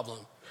problem.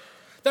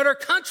 That our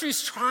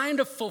country's trying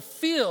to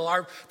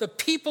fulfill, the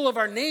people of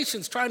our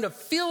nation's trying to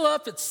fill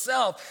up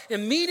itself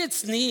and meet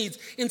its needs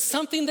in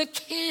something that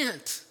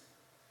can't.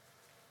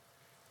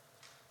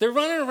 They're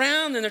running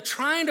around and they're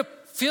trying to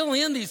fill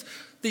in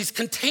these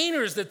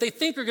containers that they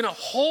think are going to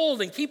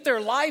hold and keep their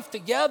life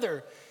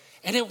together.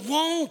 And it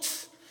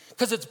won't,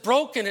 because it's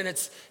broken and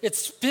it's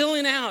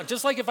spilling out.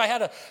 Just like if I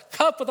had a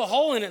cup with a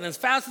hole in it, and as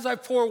fast as I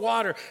pour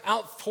water,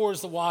 out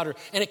pours the water.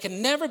 And it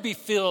can never be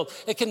filled.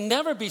 It can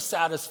never be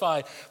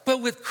satisfied.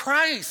 But with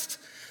Christ,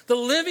 the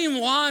living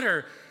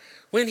water,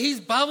 when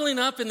he's bubbling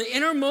up in the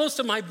innermost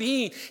of my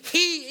being,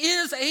 he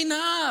is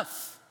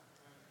enough.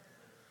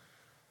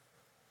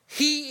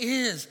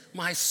 He is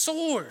my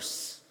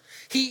source.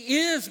 He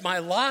is my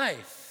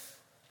life.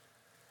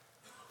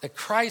 That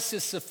Christ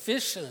is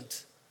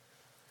sufficient.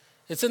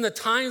 It's in the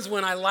times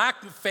when I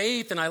lack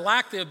faith and I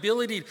lack the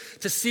ability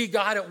to see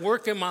God at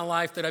work in my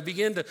life that I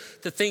begin to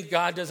think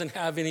God doesn't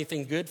have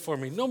anything good for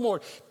me. No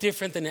more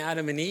different than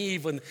Adam and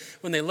Eve when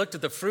they looked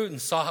at the fruit and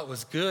saw it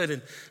was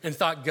good and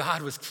thought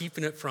God was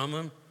keeping it from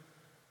them.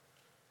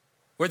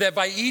 Or that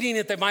by eating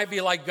it, they might be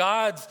like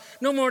God's.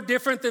 No more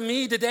different than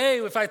me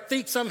today. If I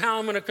think somehow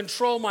I'm going to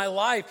control my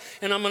life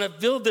and I'm going to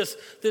build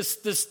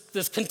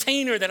this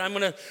container that I'm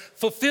going to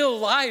fulfill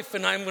life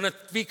and I'm going to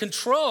be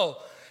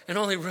control, and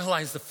only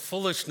realize the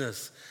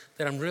foolishness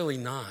that I'm really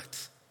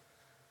not.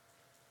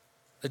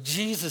 That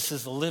Jesus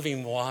is the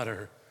living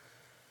water.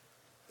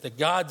 That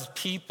God's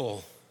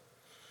people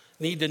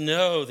need to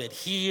know that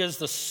he is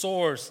the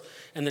source,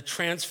 and the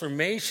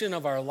transformation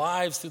of our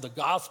lives through the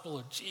gospel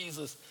of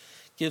Jesus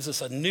gives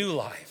us a new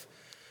life,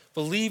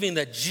 believing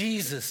that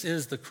Jesus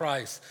is the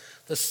Christ,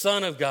 the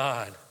Son of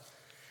God,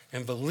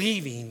 and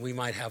believing we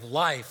might have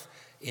life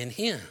in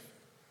him.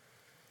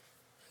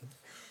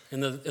 In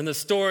the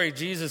story,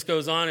 Jesus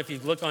goes on, if you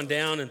look on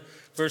down in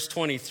verse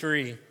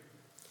 23.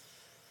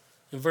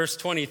 In verse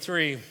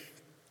 23,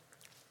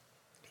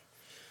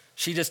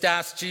 she just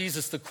asked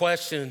Jesus the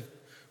question,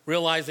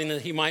 realizing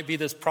that he might be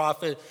this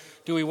prophet,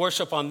 do we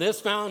worship on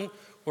this mountain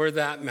or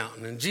that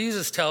mountain? And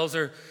Jesus tells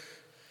her,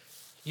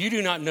 you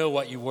do not know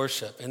what you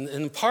worship.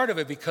 And part of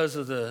it because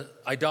of the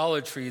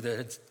idolatry that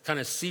had kind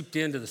of seeped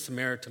into the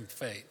Samaritan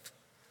faith.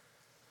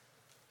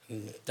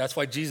 And that's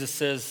why Jesus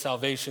says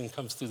salvation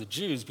comes through the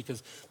Jews,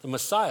 because the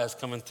Messiah is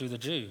coming through the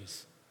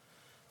Jews.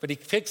 But he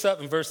picks up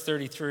in verse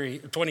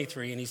 23,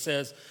 and he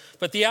says,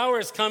 but the hour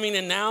is coming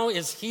and now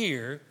is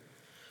here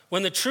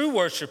when the true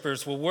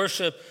worshipers will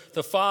worship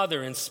the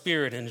Father in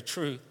spirit and in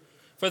truth.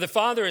 For the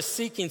Father is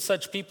seeking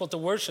such people to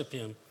worship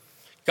him.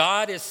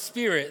 God is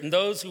spirit, and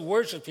those who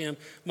worship him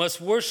must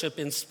worship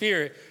in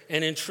spirit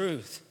and in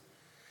truth.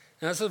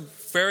 And that's a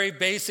very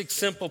basic,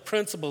 simple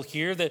principle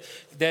here that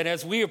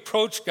as we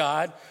approach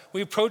God,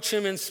 we approach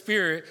him in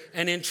spirit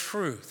and in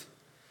truth,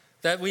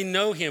 that we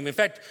know him. In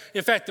fact,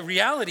 the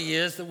reality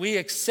is that we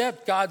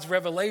accept God's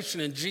revelation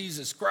in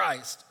Jesus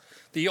Christ,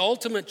 the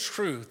ultimate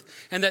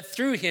truth, and that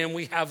through him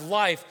we have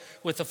life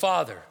with the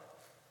Father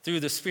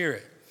through the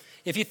Spirit.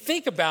 If you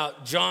think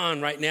about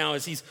John right now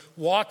as he's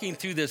walking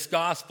through this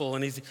gospel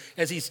and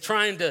as he's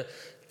trying to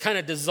kind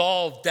of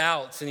dissolve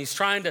doubts and he's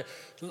trying to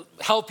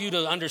help you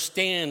to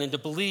understand and to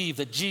believe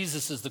that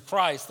Jesus is the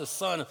Christ, the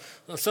Son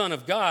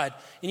of God,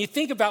 and you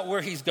think about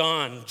where he's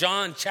gone,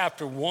 John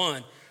chapter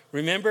 1,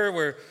 remember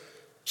where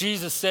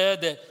Jesus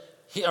said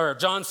that,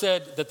 John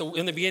said that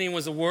in the beginning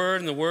was the Word,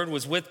 and the Word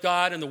was with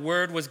God, and the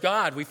Word was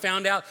God. We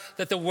found out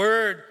that the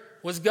Word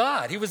was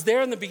God. He was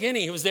there in the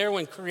beginning. He was there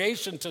when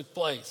creation took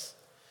place.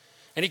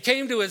 And he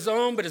came to his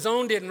own, but his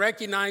own didn't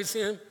recognize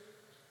him.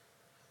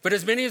 But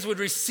as many as would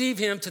receive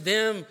him, to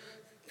them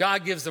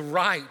God gives the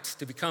right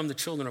to become the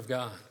children of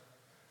God,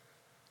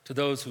 to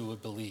those who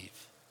would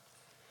believe.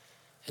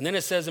 And then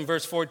it says in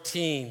verse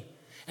 14,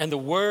 and the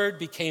Word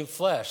became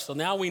flesh. So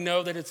now we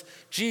know that it's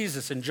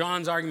Jesus. In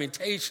John's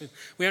argumentation,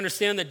 we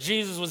understand that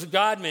Jesus was a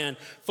God-man,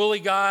 fully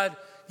God,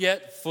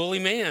 yet fully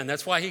man.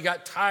 That's why he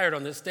got tired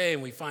on this day,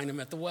 and we find him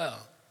at the well.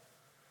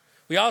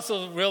 We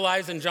also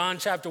realize in John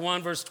chapter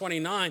 1, verse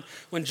 29,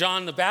 when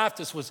John the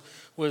Baptist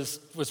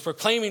was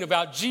proclaiming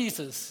about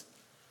Jesus,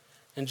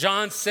 and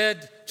John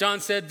said,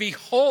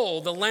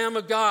 behold, the Lamb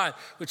of God,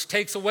 which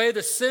takes away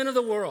the sin of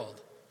the world.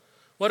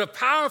 What a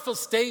powerful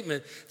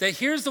statement that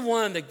here's the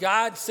one that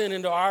God sent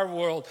into our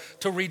world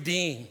to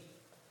redeem,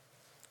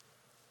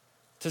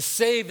 to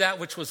save that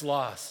which was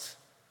lost.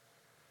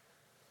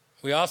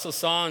 We also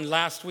saw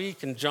last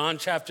week in John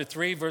chapter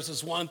 3,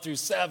 verses 1 through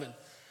 7,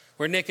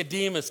 where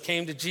Nicodemus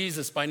came to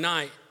Jesus by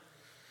night.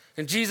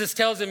 And Jesus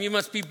tells him, you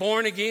must be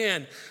born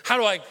again. How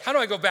do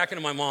I go back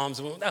into my mom's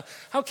womb?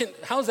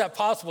 How is that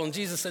possible? And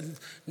Jesus said,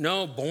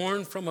 no,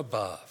 born from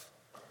above,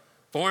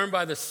 born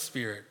by the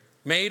Spirit,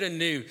 made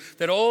anew,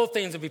 that all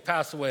things will be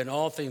passed away and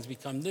all things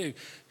become new.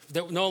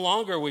 That no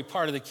longer are we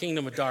part of the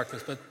kingdom of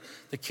darkness, but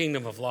the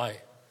kingdom of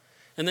light.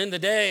 And then the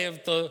day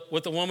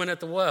with the woman at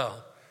the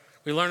well,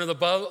 we learn of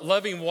the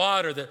loving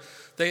water that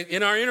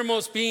in our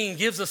innermost being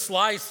gives us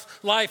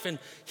life, and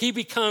he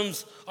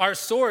becomes our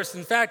source.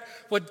 In fact,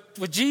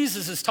 what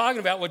Jesus is talking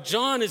about, what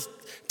John is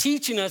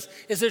teaching us,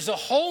 is there's a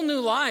whole new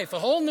life, a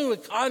whole new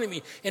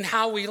economy in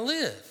how we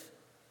live.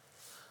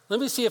 Let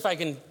me see if I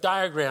can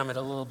diagram it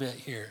a little bit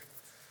here.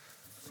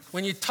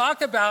 When you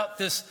talk about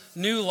this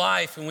new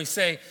life and we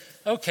say,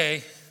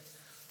 okay,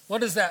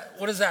 what does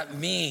that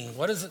mean?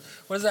 What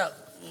does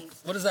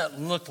that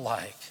look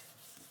like?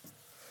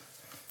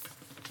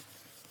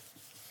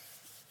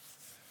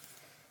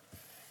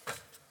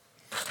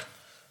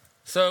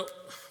 So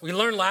we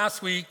learned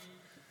last week,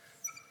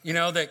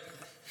 that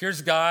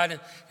here's God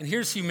and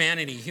here's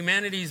humanity.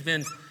 Humanity's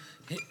been,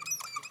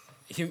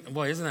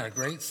 boy, isn't that a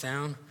great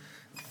sound?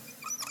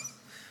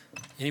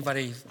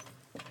 Anybody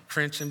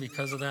cringing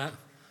because of that?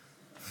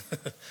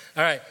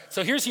 All right,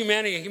 so here's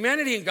humanity.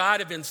 Humanity and God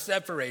have been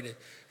separated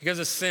because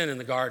of sin in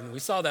the garden. We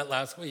saw that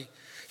last week.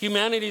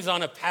 Humanity's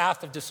on a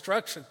path of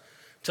destruction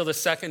till the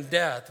second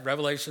death,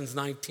 Revelations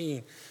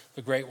 19,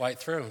 the great white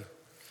throne.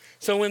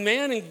 So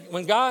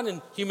when God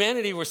and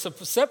humanity were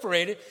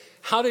separated,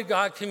 how did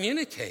God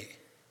communicate?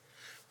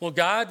 Well,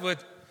 God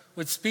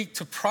would speak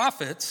to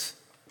prophets,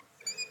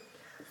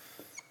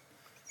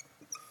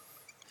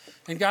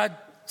 and God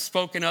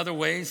spoke in other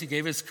ways. He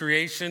gave his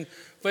creation,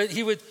 but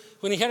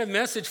when he had a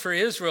message for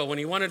Israel, when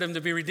he wanted them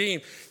to be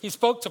redeemed, he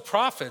spoke to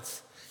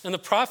prophets, and the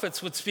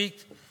prophets would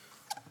speak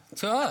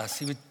to us.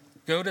 He would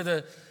go to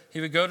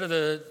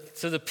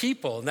the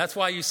people, and that's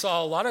why you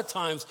saw a lot of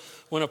times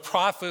when a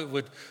prophet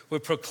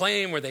would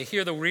proclaim, or they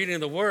hear the reading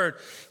of the word,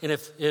 and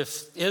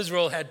if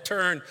Israel had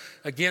turned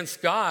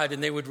against God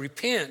and they would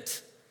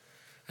repent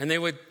And they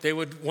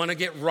would want to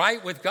get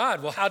right with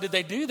God. Well, how did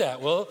they do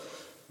that? Well,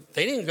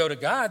 they didn't go to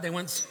God. They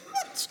went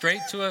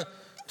straight to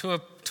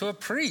a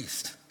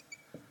priest.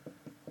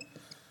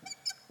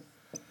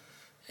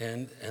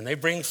 And they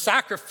bring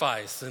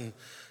sacrifice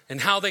and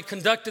how they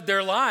conducted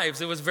their lives.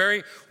 It was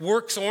very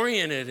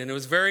works-oriented, and it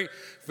was very,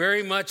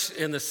 very much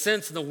in the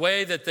sense, in the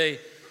way that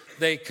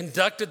they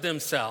conducted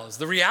themselves.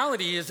 The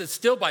reality is it's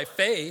still by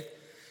faith.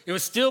 It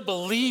was still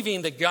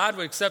believing that God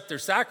would accept their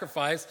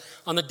sacrifice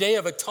on the Day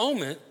of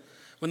Atonement,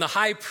 when the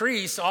high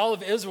priest, all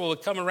of Israel,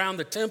 would come around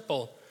the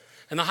temple.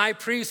 And the high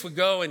priest would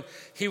go and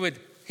he would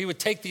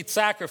take the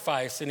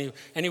sacrifice and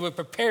he would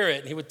prepare it.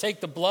 And he would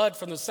take the blood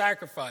from the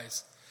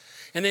sacrifice.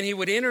 And then he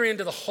would enter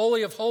into the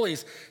Holy of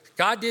Holies.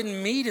 God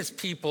didn't meet his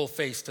people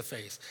face to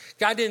face.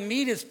 God didn't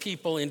meet his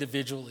people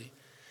individually.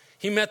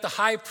 He met the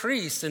high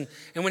priest, and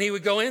when he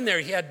would go in there,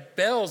 he had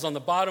bells on the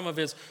bottom of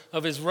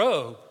his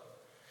robe.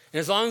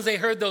 And as long as they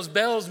heard those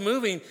bells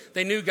moving,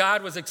 they knew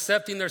God was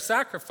accepting their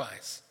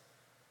sacrifice.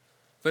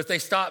 But if they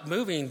stopped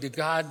moving, did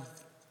God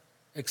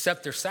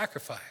accept their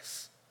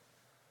sacrifice?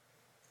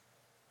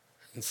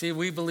 And see,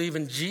 we believe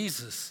in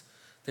Jesus,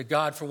 that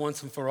God, for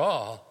once and for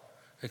all,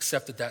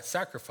 accepted that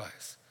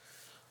sacrifice.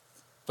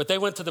 But they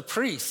went to the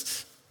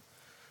priest,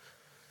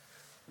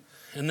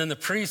 and then the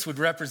priest would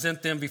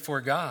represent them before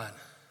God.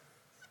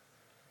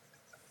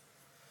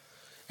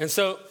 And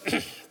so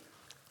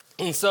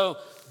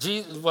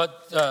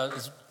what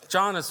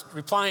John is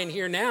replying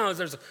here now is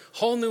there's a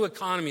whole new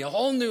economy, a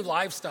whole new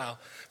lifestyle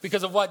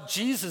because of what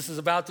Jesus is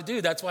about to do.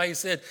 That's why he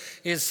said,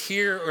 is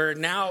here or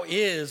now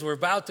is, we're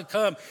about to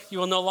come. You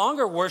will no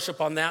longer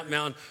worship on that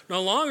mountain,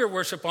 no longer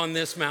worship on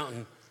this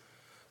mountain,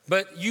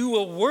 but you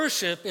will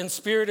worship in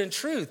spirit and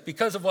truth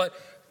because of what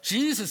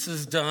Jesus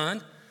has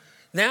done.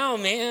 Now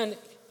man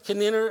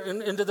can enter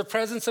into the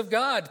presence of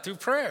God through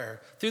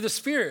prayer, through the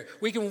Spirit.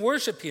 We can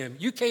worship him.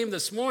 You came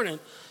this morning,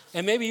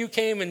 and maybe you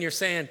came and you're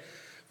saying,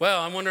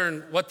 well, I'm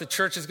wondering what the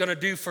church is going to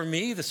do for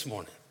me this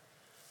morning.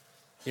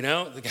 You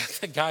know,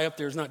 the guy up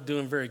there is not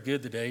doing very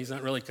good today. He's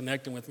not really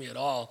connecting with me at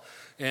all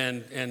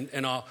and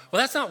all.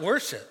 Well, that's not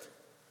worship.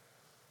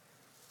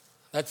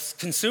 That's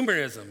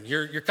consumerism.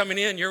 You're coming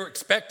in, you're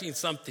expecting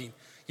something.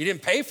 You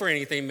didn't pay for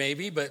anything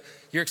maybe, but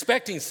you're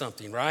expecting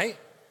something, right?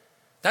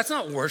 That's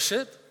not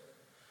worship.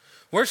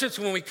 Worship's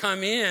when we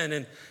come in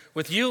and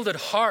with yielded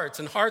hearts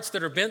and hearts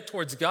that are bent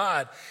towards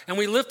God, and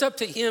we lift up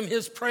to him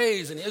his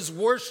praise and his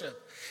worship.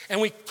 And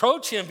we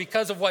approach him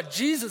because of what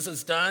Jesus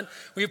has done.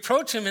 We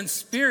approach him in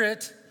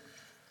spirit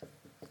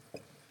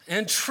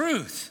and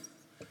truth.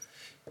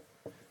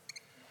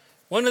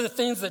 One of the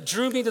things that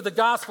drew me to the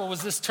gospel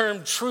was this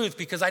term truth,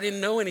 because I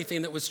didn't know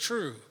anything that was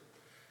true.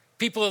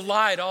 People have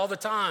lied all the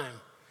time.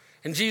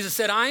 And Jesus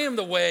said, I am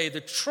the way,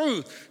 the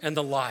truth, and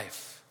the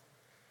life.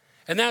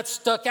 And that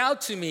stuck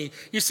out to me.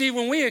 You see,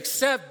 when we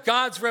accept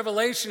God's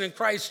revelation in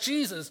Christ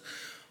Jesus,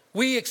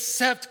 we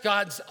accept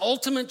God's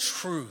ultimate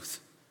truth.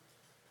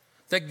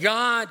 That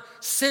God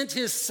sent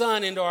his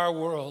son into our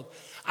world.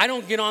 I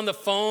don't get on the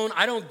phone.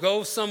 I don't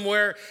go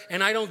somewhere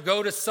and I don't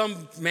go to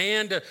some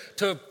man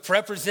to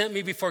represent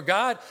me before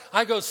God.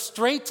 I go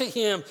straight to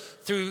him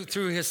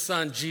through his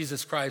son,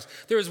 Jesus Christ.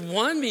 There is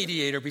one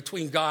mediator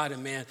between God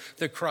and man,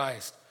 the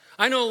Christ.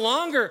 I no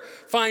longer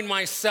find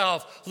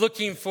myself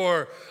looking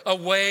for a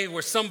way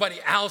where somebody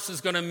else is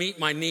going to meet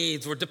my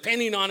needs or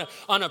depending on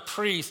a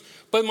priest,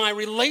 but my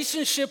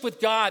relationship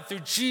with God through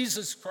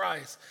Jesus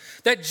Christ.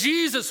 That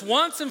Jesus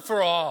once and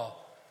for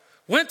all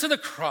went to the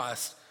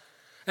cross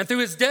and through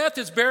his death,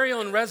 his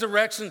burial, and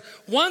resurrection,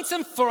 once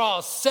and for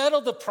all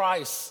settled the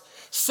price,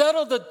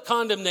 settled the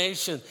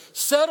condemnation,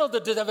 settled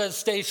the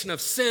devastation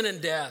of sin and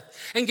death,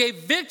 and gave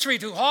victory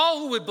to all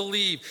who would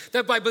believe,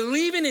 that by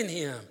believing in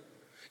him,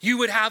 you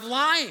would have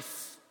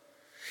life.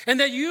 And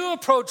that you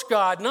approach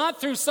God not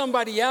through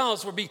somebody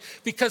else or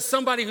because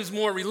somebody who's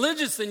more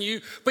religious than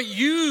you, but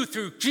you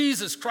through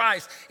Jesus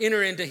Christ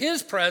enter into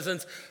his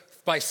presence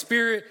by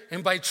spirit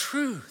and by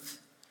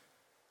truth.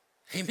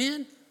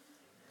 Amen?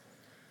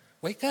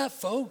 Wake up,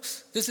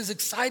 folks. This is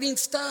exciting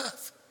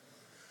stuff.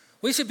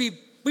 We should be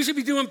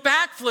doing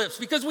backflips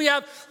because we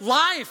have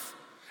life.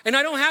 And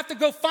I don't have to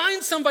go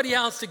find somebody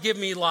else to give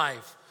me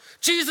life.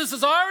 Jesus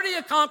has already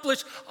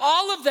accomplished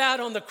all of that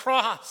on the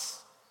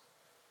cross.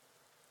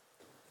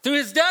 Through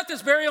his death,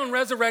 his burial, and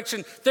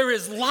resurrection, there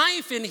is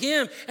life in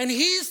him, and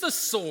he's the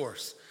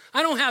source.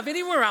 I don't have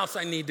anywhere else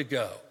I need to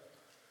go.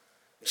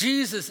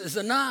 Jesus is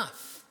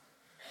enough.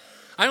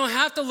 I don't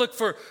have to look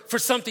for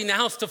something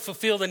else to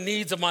fulfill the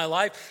needs of my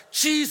life.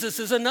 Jesus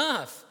is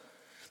enough.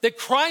 That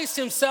Christ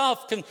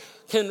himself can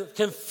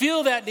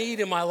feel that need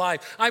in my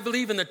life. I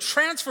believe in the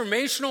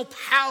transformational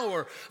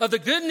power of the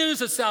good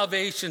news of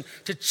salvation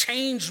to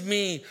change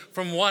me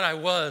from what I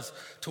was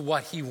to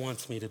what he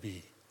wants me to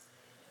be.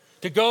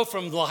 To go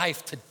from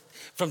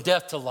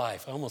death to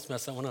life. I almost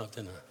messed that one up,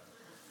 didn't I?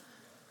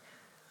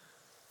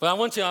 But I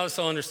want you to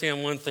also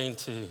understand one thing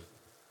too.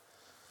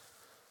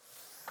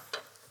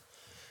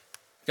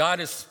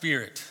 God is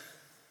spirit,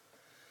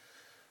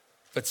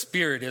 but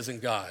spirit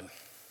isn't God.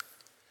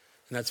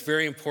 And that's a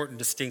very important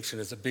distinction.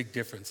 It's a big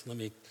difference. Let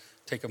me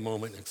take a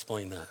moment and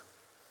explain that.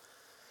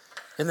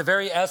 In the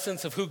very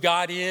essence of who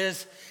God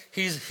is,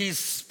 he's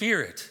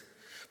spirit.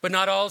 But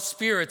not all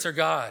spirits are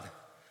God.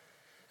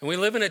 And we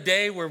live in a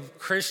day where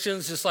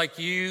Christians just like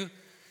you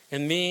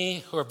and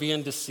me who are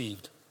being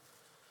deceived.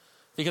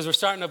 Because we're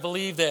starting to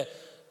believe that,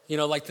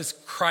 like this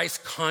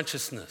Christ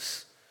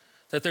consciousness,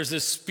 that there's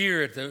this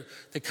spirit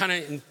that kind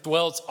of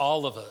indwells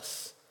all of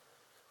us,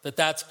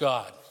 that's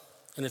God,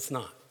 and it's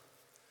not.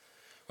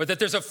 Or that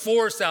there's a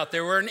force out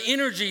there or an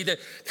energy that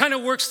kind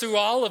of works through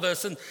all of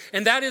us,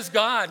 and that is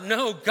God.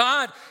 No,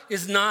 God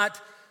is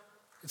not,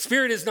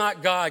 spirit is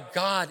not God.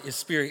 God is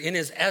spirit in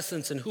his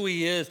essence and who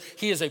he is.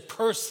 He is a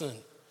person.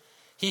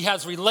 He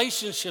has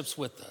relationships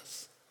with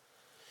us.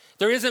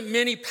 There isn't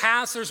many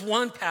paths. There's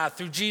one path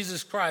through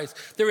Jesus Christ.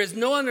 There is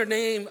no other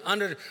name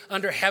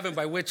under heaven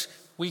by which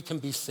we can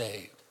be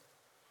saved.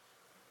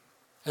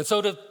 And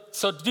so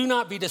do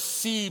not be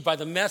deceived by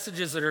the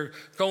messages that are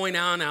going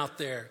on out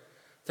there,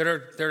 that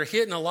are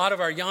hitting a lot of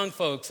our young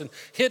folks and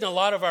hitting a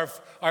lot of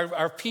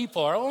our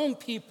people, our own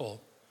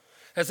people,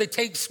 as they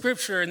take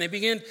scripture and they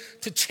begin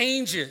to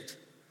change it.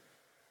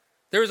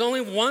 There is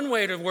only one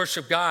way to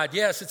worship God.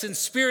 Yes, it's in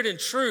spirit and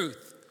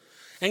truth.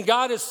 And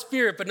God is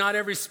spirit, but not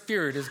every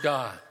spirit is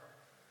God.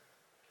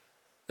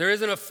 There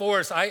isn't a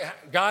force.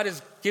 God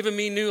has given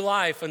me new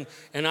life,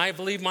 and I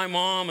believe my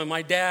mom and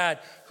my dad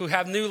who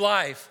have new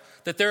life,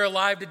 that they're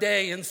alive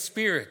today in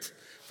spirit,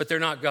 but they're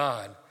not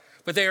God.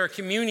 But they are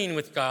communing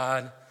with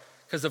God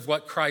because of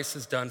what Christ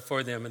has done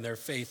for them and their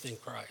faith in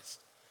Christ.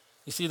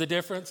 You see the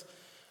difference?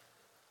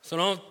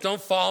 So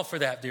don't fall for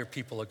that, dear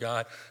people of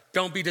God.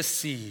 Don't be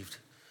deceived.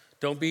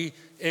 Don't be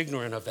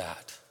ignorant of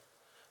that.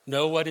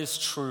 Know what is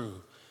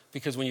true,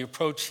 because when you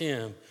approach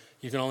him,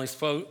 you can only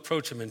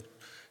approach him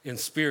in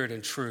spirit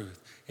and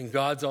truth. And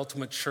God's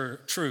ultimate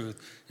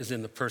truth is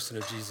in the person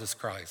of Jesus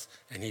Christ,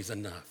 and he's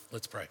enough.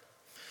 Let's pray.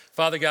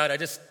 Father God,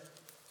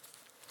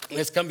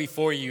 let's come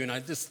before you, and I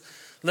just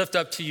lift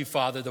up to you,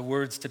 Father, the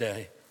words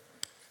today.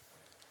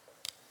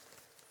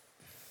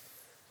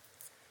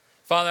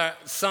 Father,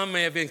 some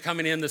may have been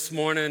coming in this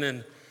morning,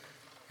 and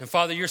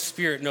Father, your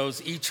spirit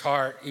knows each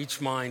heart,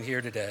 each mind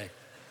here today.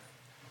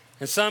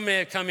 And some may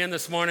have come in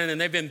this morning and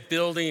they've been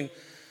building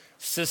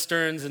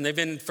cisterns and they've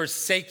been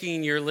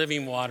forsaking your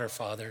living water,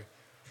 Father.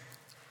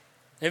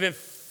 They've been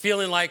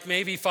feeling like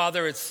maybe,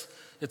 Father, it's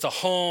a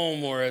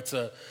home, or it's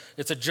a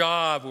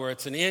job, or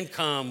it's an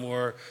income,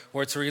 or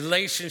it's a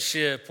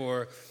relationship,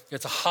 or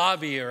it's a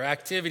hobby or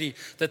activity,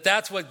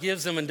 that's what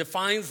gives them and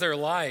defines their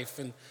life.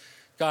 And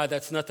God,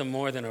 that's nothing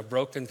more than a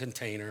broken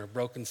container, a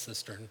broken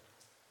cistern.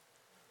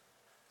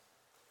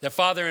 That,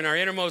 Father, in our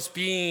innermost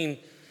being,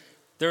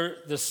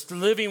 the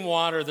living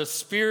water, the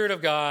Spirit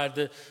of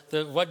God,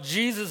 what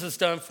Jesus has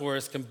done for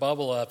us can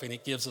bubble up, and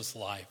it gives us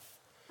life,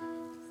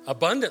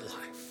 abundant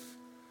life.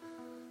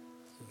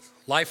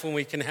 Life when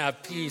we can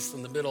have peace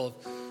in the middle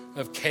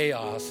of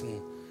chaos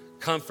and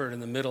comfort in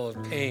the middle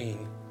of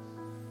pain.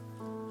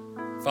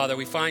 Father,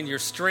 we find your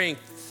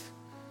strength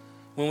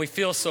when we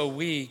feel so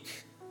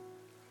weak.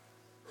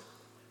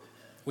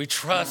 We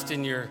trust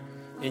in your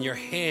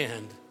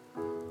hand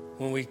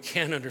when we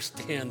can't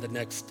understand the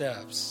next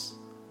steps.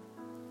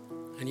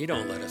 And you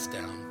don't let us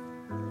down.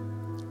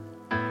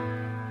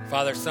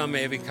 Father, some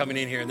may have been coming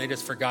in here and they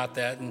just forgot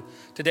that. And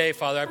today,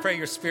 Father, I pray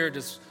your Spirit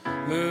just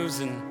moves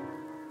and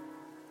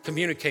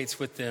communicates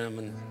with them,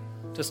 and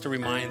just to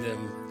remind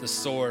them the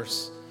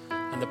source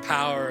and the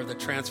power of the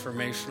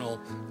transformational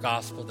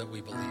gospel that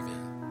we believe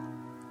in.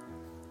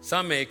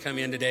 Some may come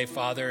in today,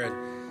 Father,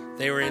 and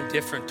they were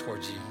indifferent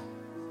towards you.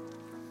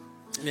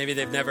 Maybe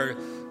they've never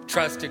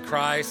trusted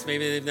Christ.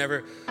 Maybe they've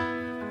never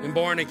been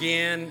born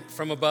again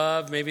from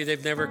above. Maybe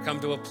they've never come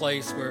to a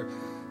place where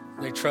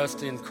they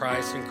trust in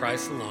Christ and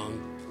Christ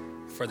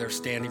alone for their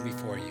standing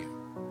before you.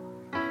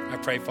 I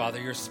pray,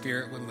 Father, your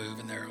Spirit would move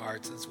in their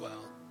hearts as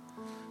well.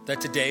 That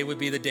today would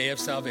be the day of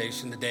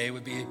salvation. Today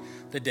would be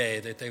the day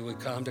that they would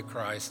come to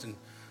Christ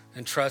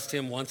and trust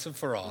him once and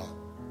for all.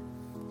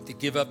 To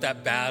give up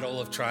that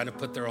battle of trying to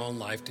put their own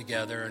life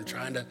together and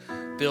trying to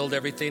build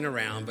everything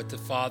around, but to,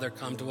 Father,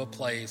 come to a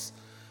place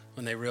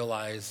when they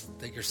realize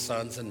that your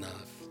Son's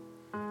enough.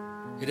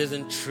 It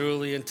isn't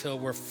truly until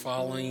we're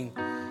falling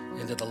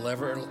into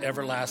the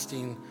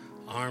everlasting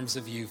arms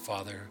of you,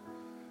 Father,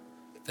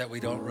 that we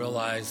don't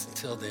realize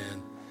until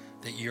then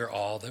that you're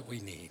all that we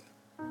need.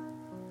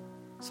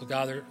 So,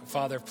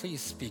 Father, please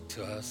speak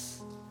to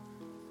us,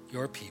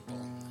 your people.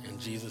 In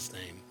Jesus'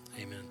 name,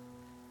 amen.